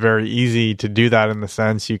now it's very easy to do that, in the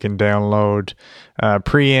sense you can download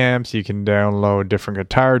preamps, you can download different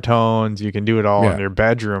guitar tones, you can do it all in your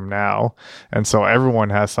bedroom now. And so everyone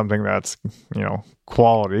has something that's, you know,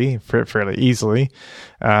 quality fairly easily.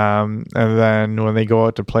 And then when they go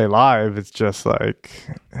out to play live, it's just like,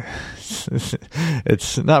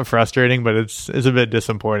 it's not frustrating, but it's a bit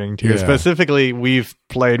disappointing too. Specifically, we've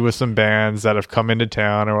played with some bands that have come into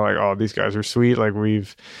town and we're like, oh, these guys are sweet. Like,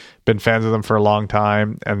 we've been fans of them for a long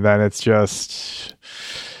time, and then it's just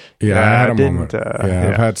I had a moment.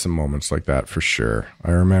 I've had some moments like that for sure.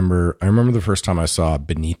 I remember the first time I saw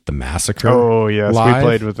Beneath the Massacre. Oh yes, live. We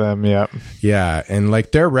played with them. Yeah, and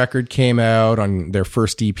like their record came out on their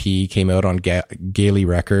first EP, came out on Gailey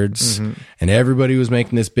Records, and everybody was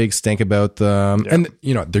making this big stink about them. And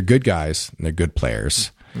you know, they're good guys and they're good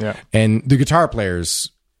players. And the guitar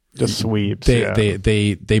players, the sweeps,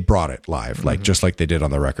 they brought it live, like just like they did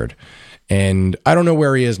on the record. And I don't know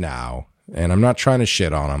where he is now, and I'm not trying to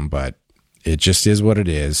shit on him, but it just is what it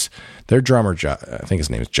is. Their drummer, I think his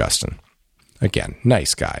name is Justin. Again,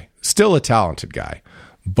 nice guy, still a talented guy,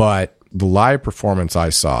 but the live performance I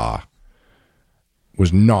saw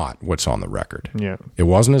was not what's on the record. It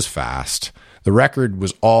wasn't as fast. The record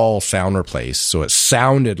was all sound replaced, so it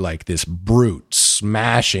sounded like this brute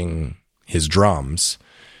smashing his drums.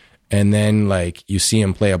 And then, like, you see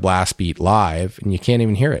him play a blast beat live, and you can't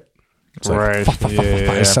even hear it. It's like,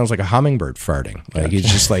 it sounds like a hummingbird farting. Like, it's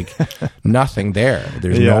just like nothing there.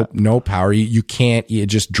 There's no power. You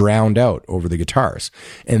just drowned out over the guitars.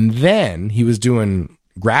 And then he was doing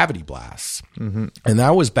gravity blasts. And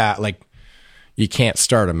that was bad. Like, you can't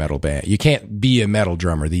start a metal band. You can't be a metal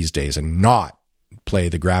drummer these days and not play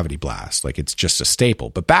the gravity blast. Like, it's just a staple.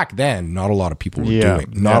 But back then, not a lot of people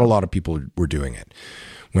were doing it.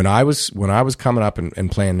 When I was coming up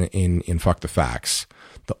and playing in Fuck the Facts,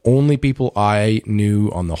 the only people I knew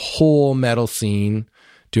on the whole metal scene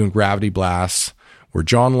doing gravity blasts were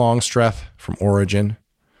John Longstreth from Origin.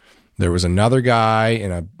 There was another guy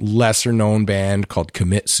in a lesser known band called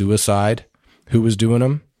Commit Suicide who was doing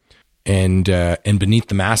them. And Beneath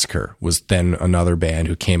the Massacre was then another band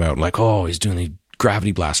who came out and like, oh, he's doing the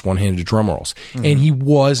gravity blast, one-handed drum rolls. And he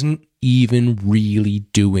wasn't even really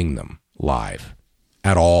doing them live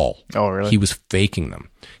at all. Oh, really? He was faking them.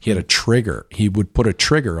 He had a trigger. He would put a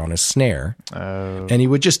trigger on his snare, and he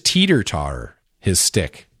would just teeter-totter his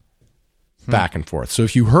stick back and forth. So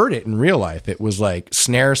if you heard it in real life, it was like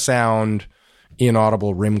snare sound,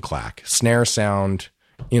 inaudible rim clack, snare sound,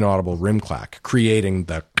 inaudible rim clack, creating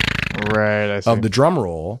the right, I see. of the drum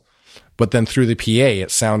roll. But then through the PA,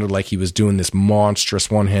 it sounded like he was doing this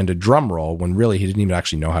monstrous one-handed drum roll when really he didn't even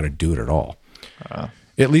actually know how to do it at all.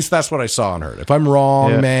 At least that's what I saw and heard. If I'm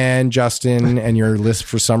wrong, man, Justin, and you're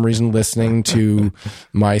for some reason listening to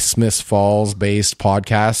my Smiths Falls based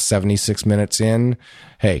podcast 76 minutes in,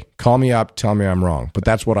 hey, call me up, tell me I'm wrong. But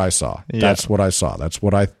that's what I saw. Yeah. That's what I saw. That's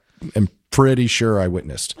what I am pretty sure I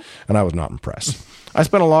witnessed. And I was not impressed. I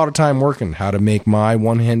spent a lot of time working how to make my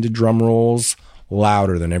one-handed drum rolls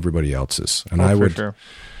louder than everybody else's. And I would, sure.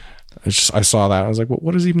 I saw that. I was like,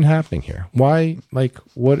 what is even happening here? Why, like,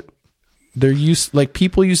 what?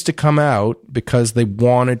 People used to come out because they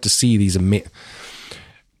wanted to see these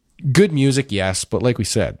good music, yes, but like we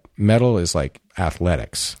said, metal is like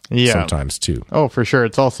athletics sometimes too. Oh, for sure.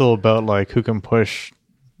 It's also about like who can push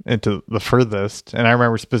into the furthest. And I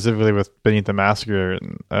remember specifically with Beneath the Massacre,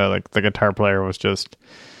 like the guitar player was just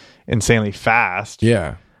insanely fast.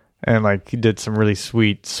 Yeah. And like he did some really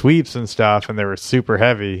sweet sweeps and stuff, and they were super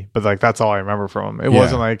heavy. But like that's all I remember from him. It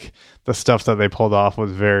wasn't like the stuff that they pulled off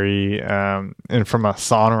was very, and from a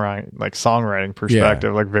songwriting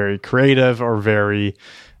perspective, like very creative or very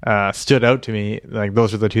stood out to me. Like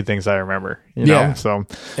those are the two things I remember. You know? So,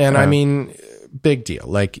 and I mean, big deal.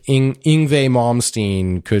 Like Yngwie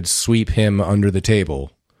Malmsteen could sweep him under the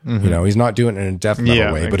table. Mm-hmm. You know, he's not doing it in a death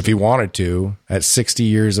metal way, but if he wanted to, at 60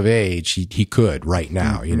 years of age, he could right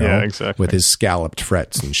now, you know, with his scalloped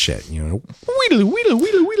frets and shit, you know,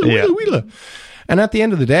 wheedle. And at the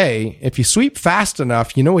end of the day, if you sweep fast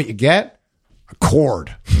enough, you know what you get? A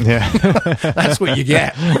chord. Yeah. That's what you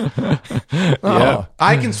get.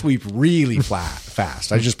 I can sweep really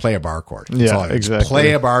fast. I just play a bar chord. That's exactly.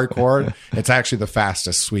 Play a bar chord. It's actually the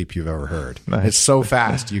fastest sweep you've ever heard. Nice. It's so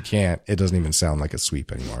fast it doesn't even sound like a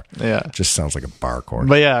sweep anymore. Yeah. It just sounds like a bar chord.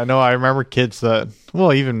 But yeah, no, I remember kids that,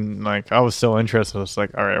 well, even like I was still interested. I was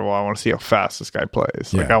like, all right, well, I want to see how fast this guy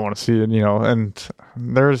plays. Like I want to see it, you know, and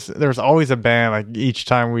there's always a band, like each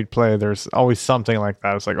time we'd play, there's always something like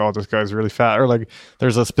that. It's like, oh, this guy's really fast. Or like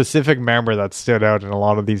there's a specific member that stood out in a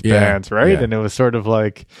lot of these bands, right? Yeah. And it was sort of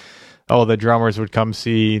like, oh, the drummers would come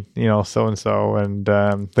see, you know, so-and-so, and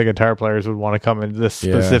the guitar players would want to come in this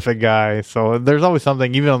specific guy. So there's always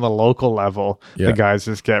something, even on the local level, the guys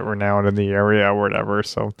just get renowned in the area or whatever.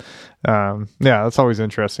 So, that's always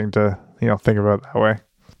interesting to, you know, think about it that way.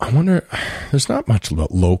 I wonder, there's not much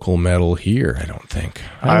local metal here, I don't think.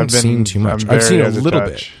 I haven't seen too much. I've seen a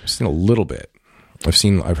little bit.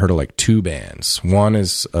 I've heard of like two bands. One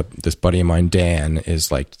is this buddy of mine, Dan,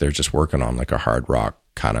 is like, they're just working on like a hard rock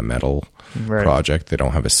kind of metal project. They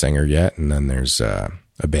don't have a singer yet. And then there's a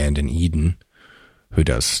band in Eden who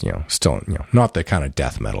does, you know, still, you know, not the kind of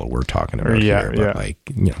death metal we're talking about here, but like,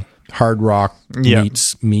 you know, hard rock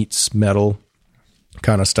meets metal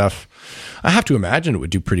kind of stuff. I have to imagine it would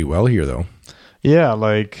do pretty well here though. Yeah.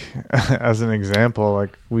 Like as an example,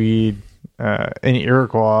 like in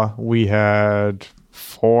Iroquois, we had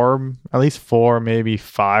at least four, maybe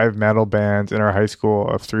five metal bands in our high school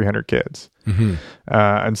of 300 kids. Mm-hmm.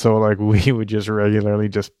 And so like we would just regularly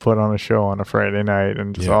just put on a show on a Friday night,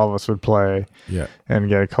 and just all of us would play and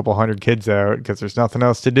get a couple hundred kids out because there's nothing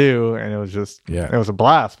else to do. And it was just, it was a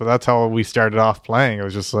blast. But that's how we started off playing. It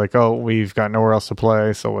was just like, oh, we've got nowhere else to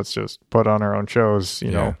play, so let's just put on our own shows,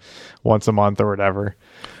 you know, once a month or whatever.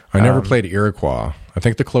 I never played Iroquois. I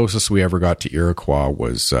think the closest we ever got to Iroquois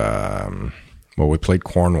was, we played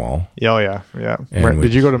Cornwall. Oh, yeah.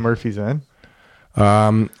 Did you go to Murphy's Inn?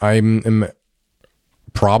 I'm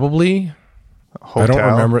probably, hotel? I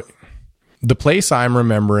don't remember. The place I'm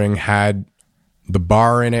remembering had the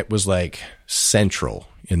bar in it was like central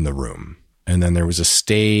in the room. And then there was a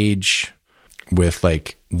stage with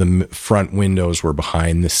like the front windows were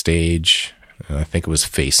behind the stage. And I think it was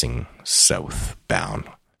facing southbound.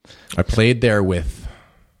 I played there with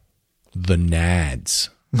the Nads.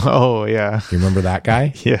 Oh, yeah. You remember that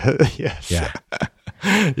guy? Yeah. Yes. Yeah.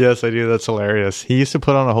 Yes, I do. That's hilarious. He used to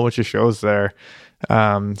put on a whole bunch of shows there,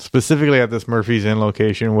 specifically at this Murphy's Inn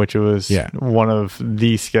location, which was one of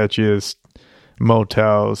the sketchiest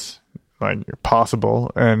motels like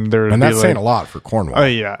possible. And that's saying a lot for Cornwall. Oh,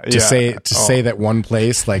 yeah. To say that one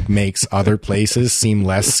place like makes other places seem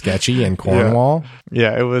less sketchy in Cornwall.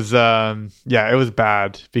 Yeah, it was it was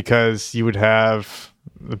bad because you would have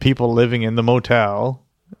the people living in the motel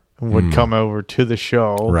would come over to the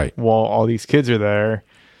show while all these kids are there.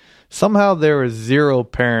 Somehow there was zero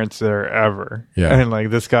parents there ever. Yeah. And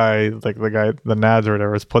like this guy, like the Nads or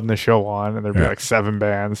whatever, was putting the show on, and there'd be like 7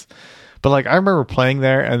 bands. But like I remember playing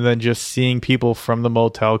there and then just seeing people from the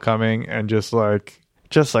motel coming and just like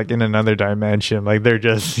in another dimension, like they're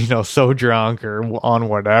just, you know, so drunk or on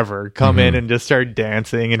whatever, come in and just start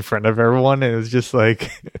dancing in front of everyone. And it was just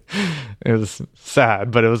like, it was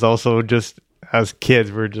sad, but it was also just, as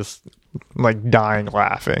kids, we're just like dying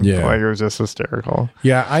laughing. Yeah. Like it was just hysterical.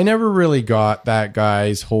 Yeah, I never really got that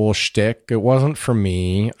guy's whole shtick. It wasn't for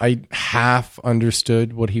me. I half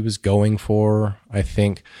understood what he was going for, I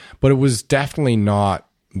think, but it was definitely not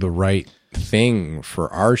the right thing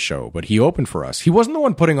for our show. But he opened for us. He wasn't the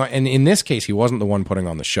one putting on, and in this case, he wasn't the one putting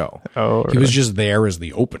on the show. Oh, really? He was just there as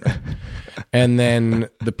the opener. And then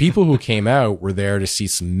the people who came out were there to see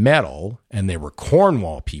some metal, and they were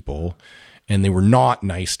Cornwall people, and they were not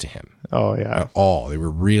nice to him. Oh, yeah. At all. They were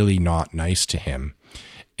really not nice to him.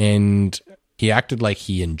 And he acted like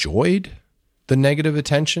he enjoyed the negative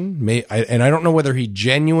attention. And I don't know whether he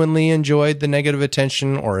genuinely enjoyed the negative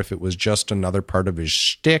attention or if it was just another part of his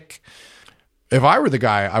shtick. If I were the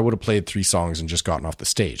guy, I would have played 3 songs and just gotten off the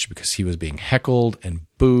stage because he was being heckled and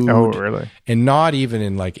booed. Oh, really? And not even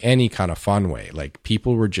in like any kind of fun way. Like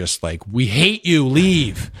people were just like, "We hate you,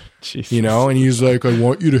 leave." Jesus. You know? And he's like, "I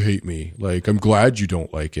want you to hate me. Like, I'm glad you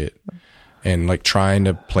don't like it." And like trying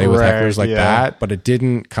to play with hecklers like that, but it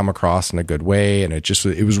didn't come across in a good way. And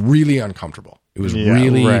it was really uncomfortable. It was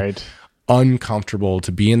really uncomfortable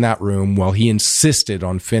to be in that room while he insisted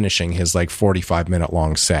on finishing his like 45-minute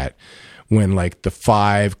long set. When like the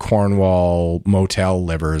 5 Cornwall motel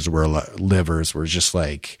livers were just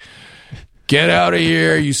like, "Get out of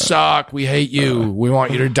here, you suck, we hate you, we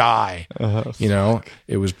want you to die." You know,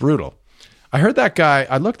 it was brutal. I heard that guy,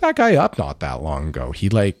 I looked that guy up not that long ago. He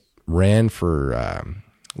like ran for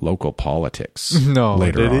local politics. No,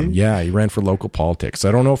 later did on. he? Yeah, he ran for local politics.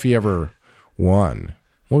 I don't know if he ever won.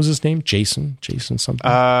 What was his name? Jason something? Yes.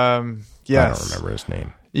 I don't remember his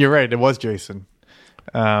name. You're right, it was Jason.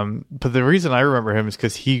 But the reason I remember him is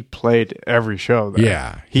because he played every show there.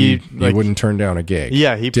 Yeah, he wouldn't turn down a gig.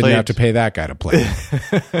 Yeah, he didn't have to pay that guy to play.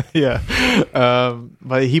 Yeah,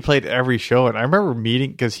 but he played every show, and I remember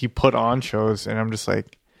meeting because he put on shows, and I'm just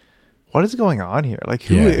like, "What is going on here? Like,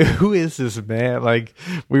 who is this man?" Like,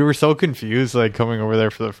 we were so confused, like coming over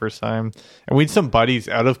there for the first time, and we had some buddies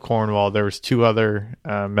out of Cornwall. There was 2 other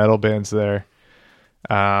metal bands there,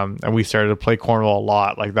 and we started to play Cornwall a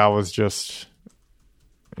lot. Like that was just,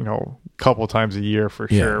 you know, a couple times a year for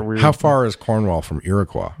sure. How far is Cornwall from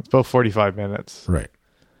Iroquois? It's about 45 minutes. Right.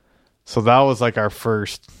 So that was like our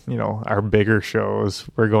first, you know, our bigger shows.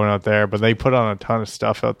 We're going out there, but they put on a ton of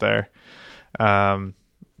stuff out there.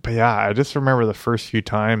 But yeah, I just remember the first few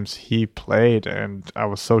times he played and I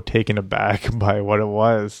was so taken aback by what it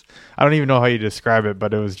was. I don't even know how you describe it,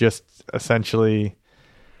 but it was just essentially,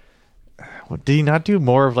 did he not do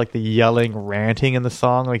more of like the yelling, ranting in the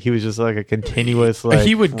song? Like he was just like a continuous like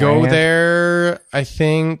he would go there, I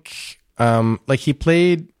think. Like he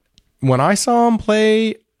played, when I saw him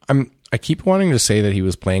play, I keep wanting to say that he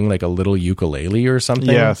was playing like a little ukulele or something.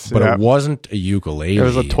 Yes, but it wasn't a ukulele. It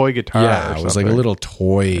was a toy guitar. Yeah, it was like a little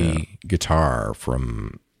toy guitar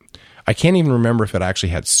from, I can't even remember if it actually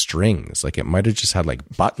had strings. Like it might have just had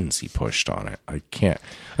like buttons he pushed on it.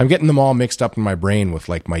 I'm getting them all mixed up in my brain with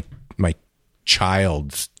like my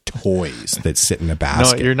child's toys that sit in a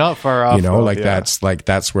basket. No, you're not far off. You know,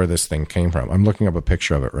 that's where this thing came from. I'm looking up a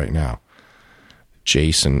picture of it right now.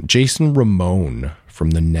 Jason Ramone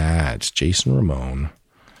from the Nads. Jason Ramone,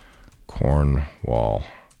 Cornwall.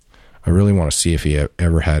 I really want to see if he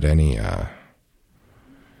ever had any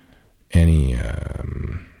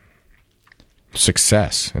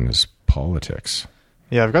success in his politics.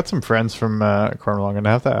 Yeah, I've got some friends from Cornwall. I'm gonna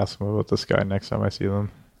have to ask them about this guy next time I see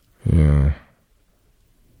them.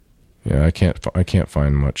 Yeah, I can't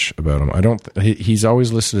find much about him. He's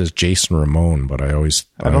always listed as Jason Ramone, but I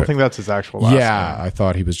don't think that's his actual last name. I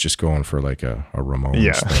thought he was just going for like a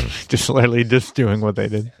Ramones thing. Just literally just doing what they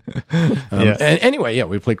did. And anyway,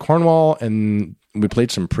 we played Cornwall and we played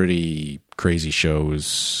some pretty crazy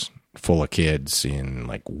shows full of kids in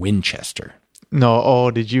like Winchester. No,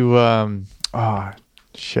 did you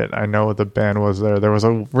shit, I know what the band was there. There was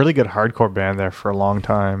a really good hardcore band there for a long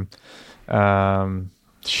time.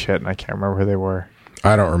 Shit, and I can't remember who they were.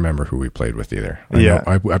 I don't remember who we played with either.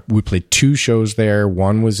 We played 2 shows there.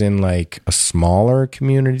 One was in like a smaller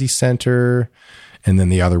community center, and then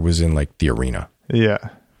the other was in like the arena. Yeah.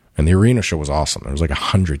 And the arena show was awesome. There was like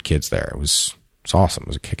 100 kids there. It was awesome. It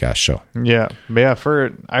was a kick-ass show. Yeah. But yeah,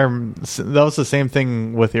 that was the same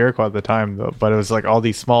thing with Iroquois at the time, though. But it was like all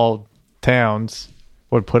these small towns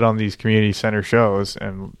would put on these community center shows,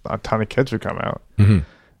 and a ton of kids would come out. Mm-hmm.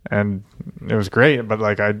 And it was great, but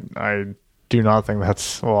like I do not think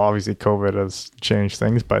that's, well, obviously COVID has changed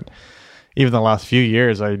things, but even the last few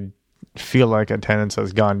years, I feel like attendance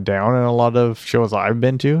has gone down in a lot of shows I've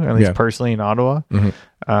been to, at least personally in Ottawa.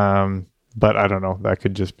 But I don't know. That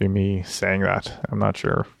could just be me saying that. I'm not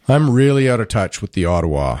sure. I'm really out of touch with the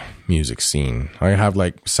Ottawa music scene. I have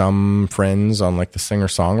like some friends on like the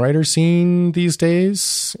singer-songwriter scene these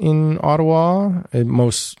days in Ottawa.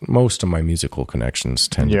 Most of my musical connections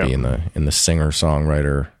tend to be in the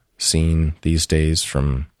singer-songwriter scene these days,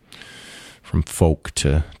 from folk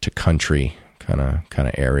to country kind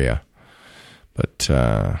of area. But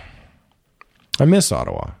I miss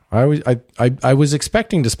Ottawa. I was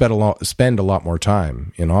expecting to spend a lot more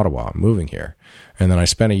time in Ottawa moving here, and then I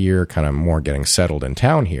spent a year kind of more getting settled in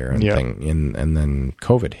town here, and then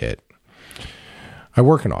COVID hit. I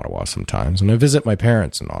work in Ottawa sometimes, and I visit my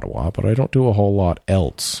parents in Ottawa, but I don't do a whole lot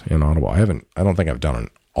else in Ottawa. I don't think I've done an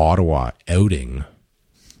Ottawa outing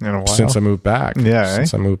in a while since I moved back.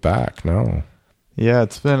 I moved back. No. Yeah,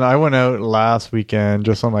 I went out last weekend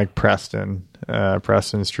just on like Preston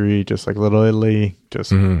Street, just like Little Italy,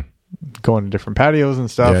 just going to different patios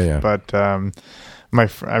and stuff. But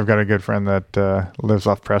I've got a good friend that lives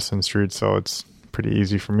off Preston Street, so it's pretty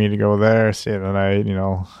easy for me to go there, stay the night,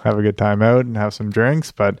 have a good time out and have some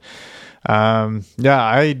drinks. But I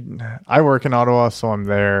work in Ottawa, so I'm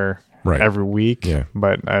there every week.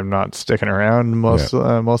 But I'm not sticking around most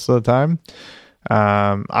of the time.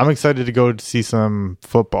 I'm excited to go to see some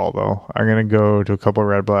football though. I'm gonna go to a couple of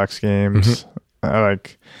Red Blacks games. I'm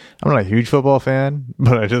not a huge football fan,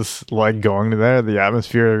 but I just like going to there. The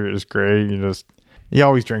atmosphere is great. You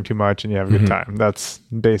always drink too much and you have a good time. That's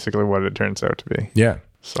basically what it turns out to be. Yeah.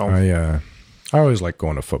 So I always liked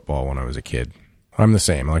going to football when I was a kid. I'm the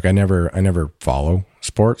same. Like I never follow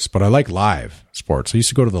sports, but I like live sports. I used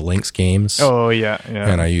to go to the Lynx games. Oh yeah.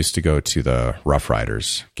 And I used to go to the Rough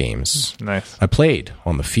Riders games. Nice. I played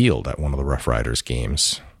on the field at one of the Rough Riders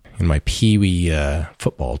games in my peewee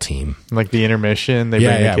football team. Like the intermission. We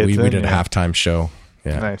did a halftime show.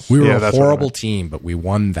 Yeah. Nice. We were a horrible team, but we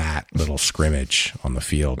won that little scrimmage on the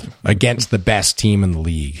field against the best team in the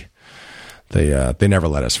league. They never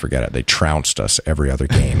let us forget it. They trounced us every other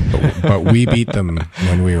game, but we beat them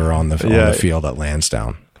when we were on the field at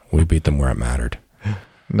Lansdowne. We beat them where it mattered.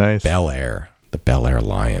 Nice. the Bel Air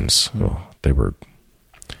Lions. Oh, they were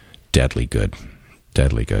deadly good.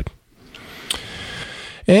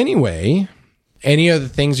 Anyway, any other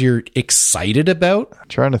things you're excited about? I'm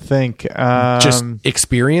trying to think. Just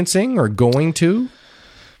experiencing or going to?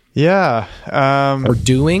 Yeah. Or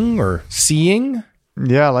doing or seeing?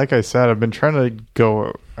 Yeah, like I said, I've been trying to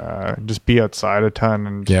go just be outside a ton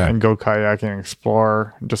and go kayaking and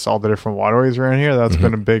explore just all the different waterways around here. That's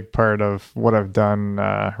been a big part of what I've done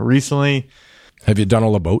recently. Have you done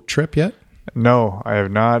a boat trip yet? No, I have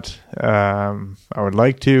not. I would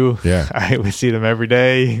like to. Yeah. We see them every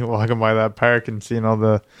day, walking by that park and seeing all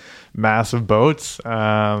the massive boats.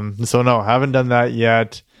 So no, haven't done that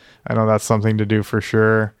yet. I know that's something to do for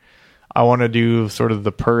sure. I want to do sort of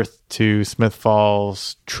the Perth to Smith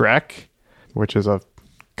Falls trek, which is a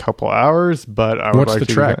couple hours, but I would like to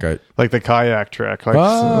trek? Like the kayak trek,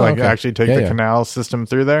 actually take the canal system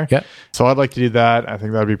through there. Yeah. So I'd like to do that. I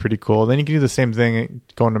think that'd be pretty cool. Then you can do the same thing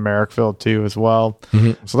going to Marrickville too as well.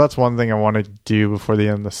 So that's one thing I want to do before the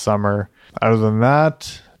end of the summer. Other than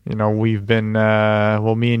that, we've been,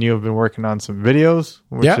 me and you have been working on some videos,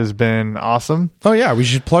 which has been awesome. Oh yeah, we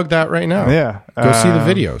should plug that right now. Yeah. Go see the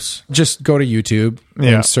videos. Just go to YouTube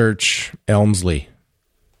and search Elmsley.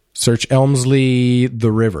 Search Elmsley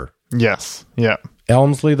the River. Yes. Yeah.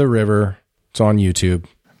 Elmsley the River. It's on YouTube.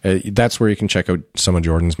 That's where you can check out some of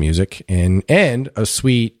Jordan's music and a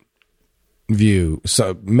sweet view.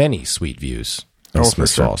 So many sweet views.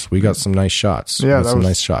 Smith Falls. We got some nice shots. Yeah,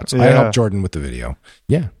 nice shots. I helped Jordan with the video.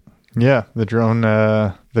 Yeah. Yeah, the drone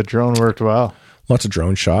worked well. Lots of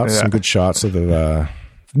drone shots, some good shots of the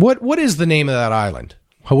What is the name of that island?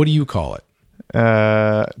 What do you call it?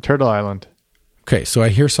 Turtle Island. Okay, so I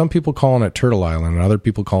hear some people calling it Turtle Island and other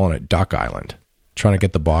people calling it Duck Island. Trying to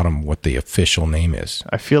get the bottom what the official name is.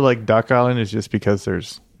 I feel like Duck Island is just because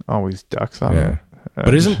there's always ducks on it.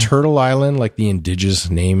 But isn't Turtle Island like the indigenous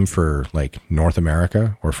name for like North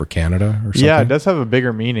America or for Canada or something? Yeah, it does have a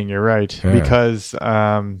bigger meaning. You're right. Yeah. Because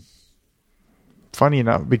funny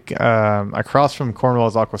enough, across from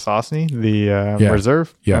Cornwall's Akwesasne, the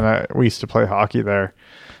reserve, and we used to play hockey there.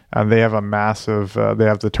 And they have a massive, they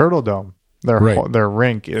have the Turtle Dome. Their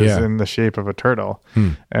rink is in the shape of a turtle.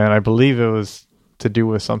 And I believe it was to do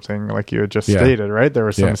with something like you had just stated, right? There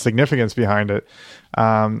was some significance behind it.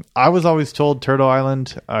 I was always told Turtle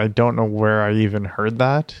Island. I don't know where I even heard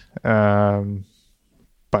that.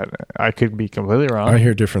 but I could be completely wrong. I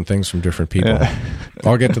hear different things from different people. Yeah.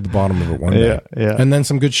 I'll get to the bottom of it one day. Yeah. And then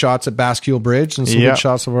some good shots at Bascule Bridge and some good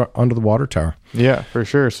shots of under the water tower. Yeah, for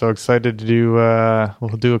sure. So excited to do,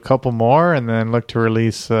 we'll do a couple more and then look to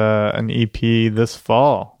release an EP this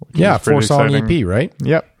fall. Yeah, 4-song EP, right?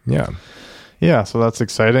 Yep. Yeah. Yeah, so that's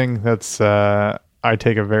exciting. That's, I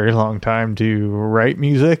take a very long time to write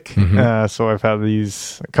music. Mm-hmm. So I've had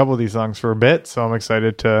a couple of these songs for a bit. So I'm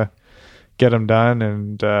excited to get them done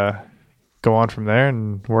and go on from there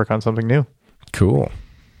and work on something new. Cool.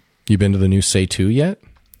 You been to the new Say 2 yet?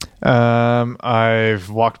 I've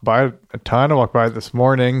walked by it a ton. I walked by it this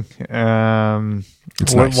morning. It's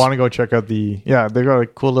nice. Want to go check out they've got a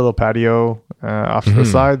cool little patio off to the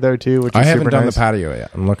side there too, which is I haven't done nice. The patio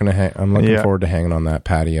yet. I'm looking forward to hanging on that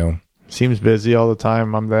patio. Seems busy all the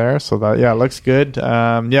time I'm there, so that it looks good.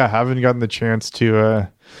 Haven't gotten the chance to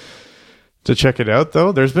check it out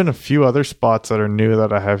though. There's been a few other spots that are new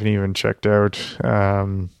that I haven't even checked out.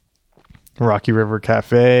 Rocky River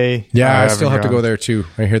Cafe. Yeah, I still have to go there too.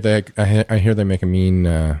 I hear they make a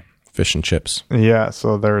mean fish and chips. Yeah,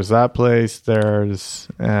 so there's that place. There's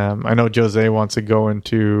I know Jose wants to go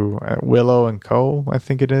into Willow and Co. I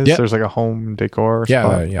think it is. Yep. There's like a home decor. Yeah,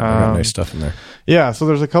 spot. they got nice stuff in there. Yeah, so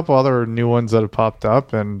there's a couple other new ones that have popped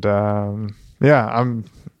up, and I'm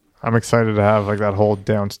excited to have like that whole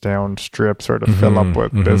downtown strip sort of fill up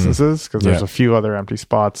with businesses, because there's a few other empty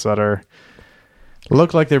spots that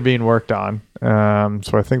look like they're being worked on.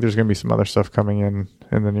 So I think there's going to be some other stuff coming in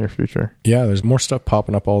the near future. Yeah, there's more stuff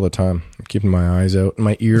popping up all the time. I'm keeping my eyes out and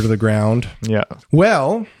my ear to the ground. Yeah.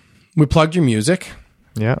 Well, we plugged your music.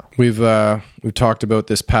 Yeah. We've talked about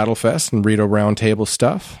this Paddle Fest and Rito Roundtable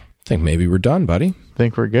stuff. I think maybe we're done, buddy. I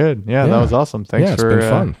think we're good. Yeah, that was awesome. Thanks it's been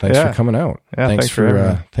fun. Thanks for coming out. Yeah,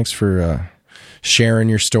 thanks for sharing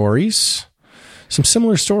your stories. Some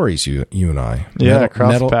similar stories, you and I. Yeah,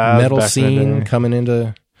 metal scene coming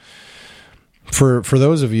into. For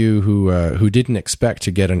those of you who didn't expect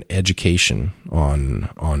to get an education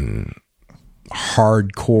on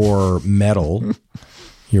hardcore metal,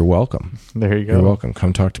 you're welcome. There you go. You're welcome.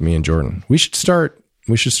 Come talk to me and Jordan. We should start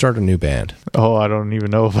a new band. Oh, I don't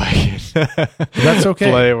even know if I can. That's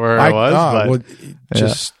okay. Play where I was.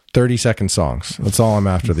 Just 30-second songs. That's all I'm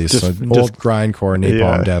after. These old grindcore,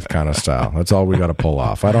 napalm death kind of style. That's all we got to pull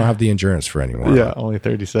off. I don't have the endurance for any more. Yeah, only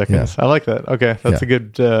 30 seconds. Yeah. I like that. Okay, that's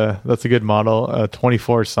a good model.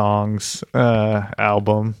 24 songs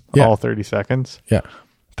album, all 30 seconds. Yeah,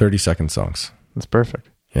 30-second songs. That's perfect.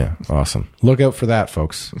 Yeah, awesome. Look out for that,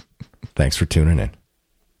 folks. Thanks for tuning in.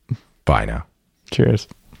 Bye now. Cheers.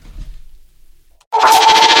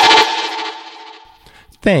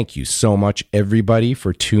 Thank you so much, everybody,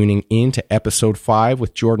 for tuning in to episode 5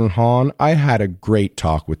 with Jordan Hahn. I had a great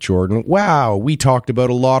talk with Jordan. Wow, we talked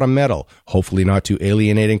about a lot of metal. Hopefully not too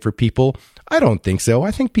alienating for people. I don't think so.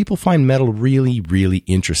 I think people find metal really, really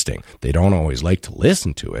interesting. They don't always like to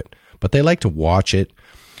listen to it, but they like to watch it.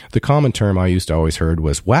 The common term I used to always heard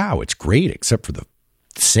was, wow, it's great, except for the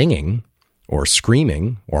singing or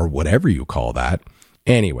screaming or whatever you call that.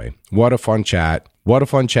 Anyway, what a fun chat. What a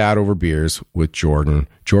fun chat over beers with Jordan.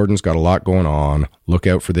 Jordan's got a lot going on. Look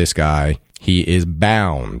out for this guy. He is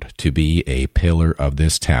bound to be a pillar of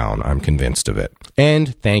this town. I'm convinced of it.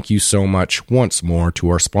 And thank you so much once more to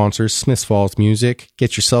our sponsors, Smiths Falls Music.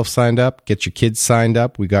 Get yourself signed up. Get your kids signed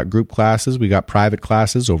up. We got group classes. We got private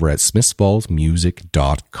classes over at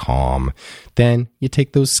smithsfallsmusic.com. Then you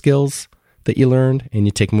take those skills that you learned and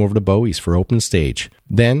you take them over to Bowie's for open stage.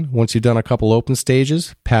 Then, once you've done a couple open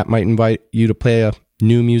stages, Pat might invite you to play a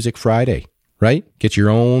New Music Friday, right? Get your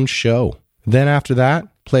own show. Then after that,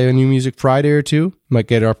 play a New Music Friday or two, might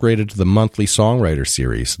get upgraded to the monthly songwriter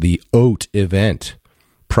series, the OAT event.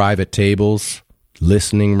 Private tables,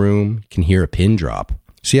 listening room, you can hear a pin drop.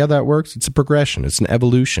 See how that works? It's a progression. It's an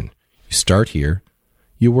evolution. You start here,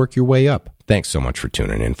 you work your way up. Thanks so much for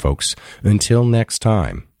tuning in, folks. Until next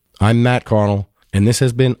time. I'm Matt Connell, and this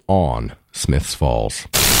has been On Smiths Falls.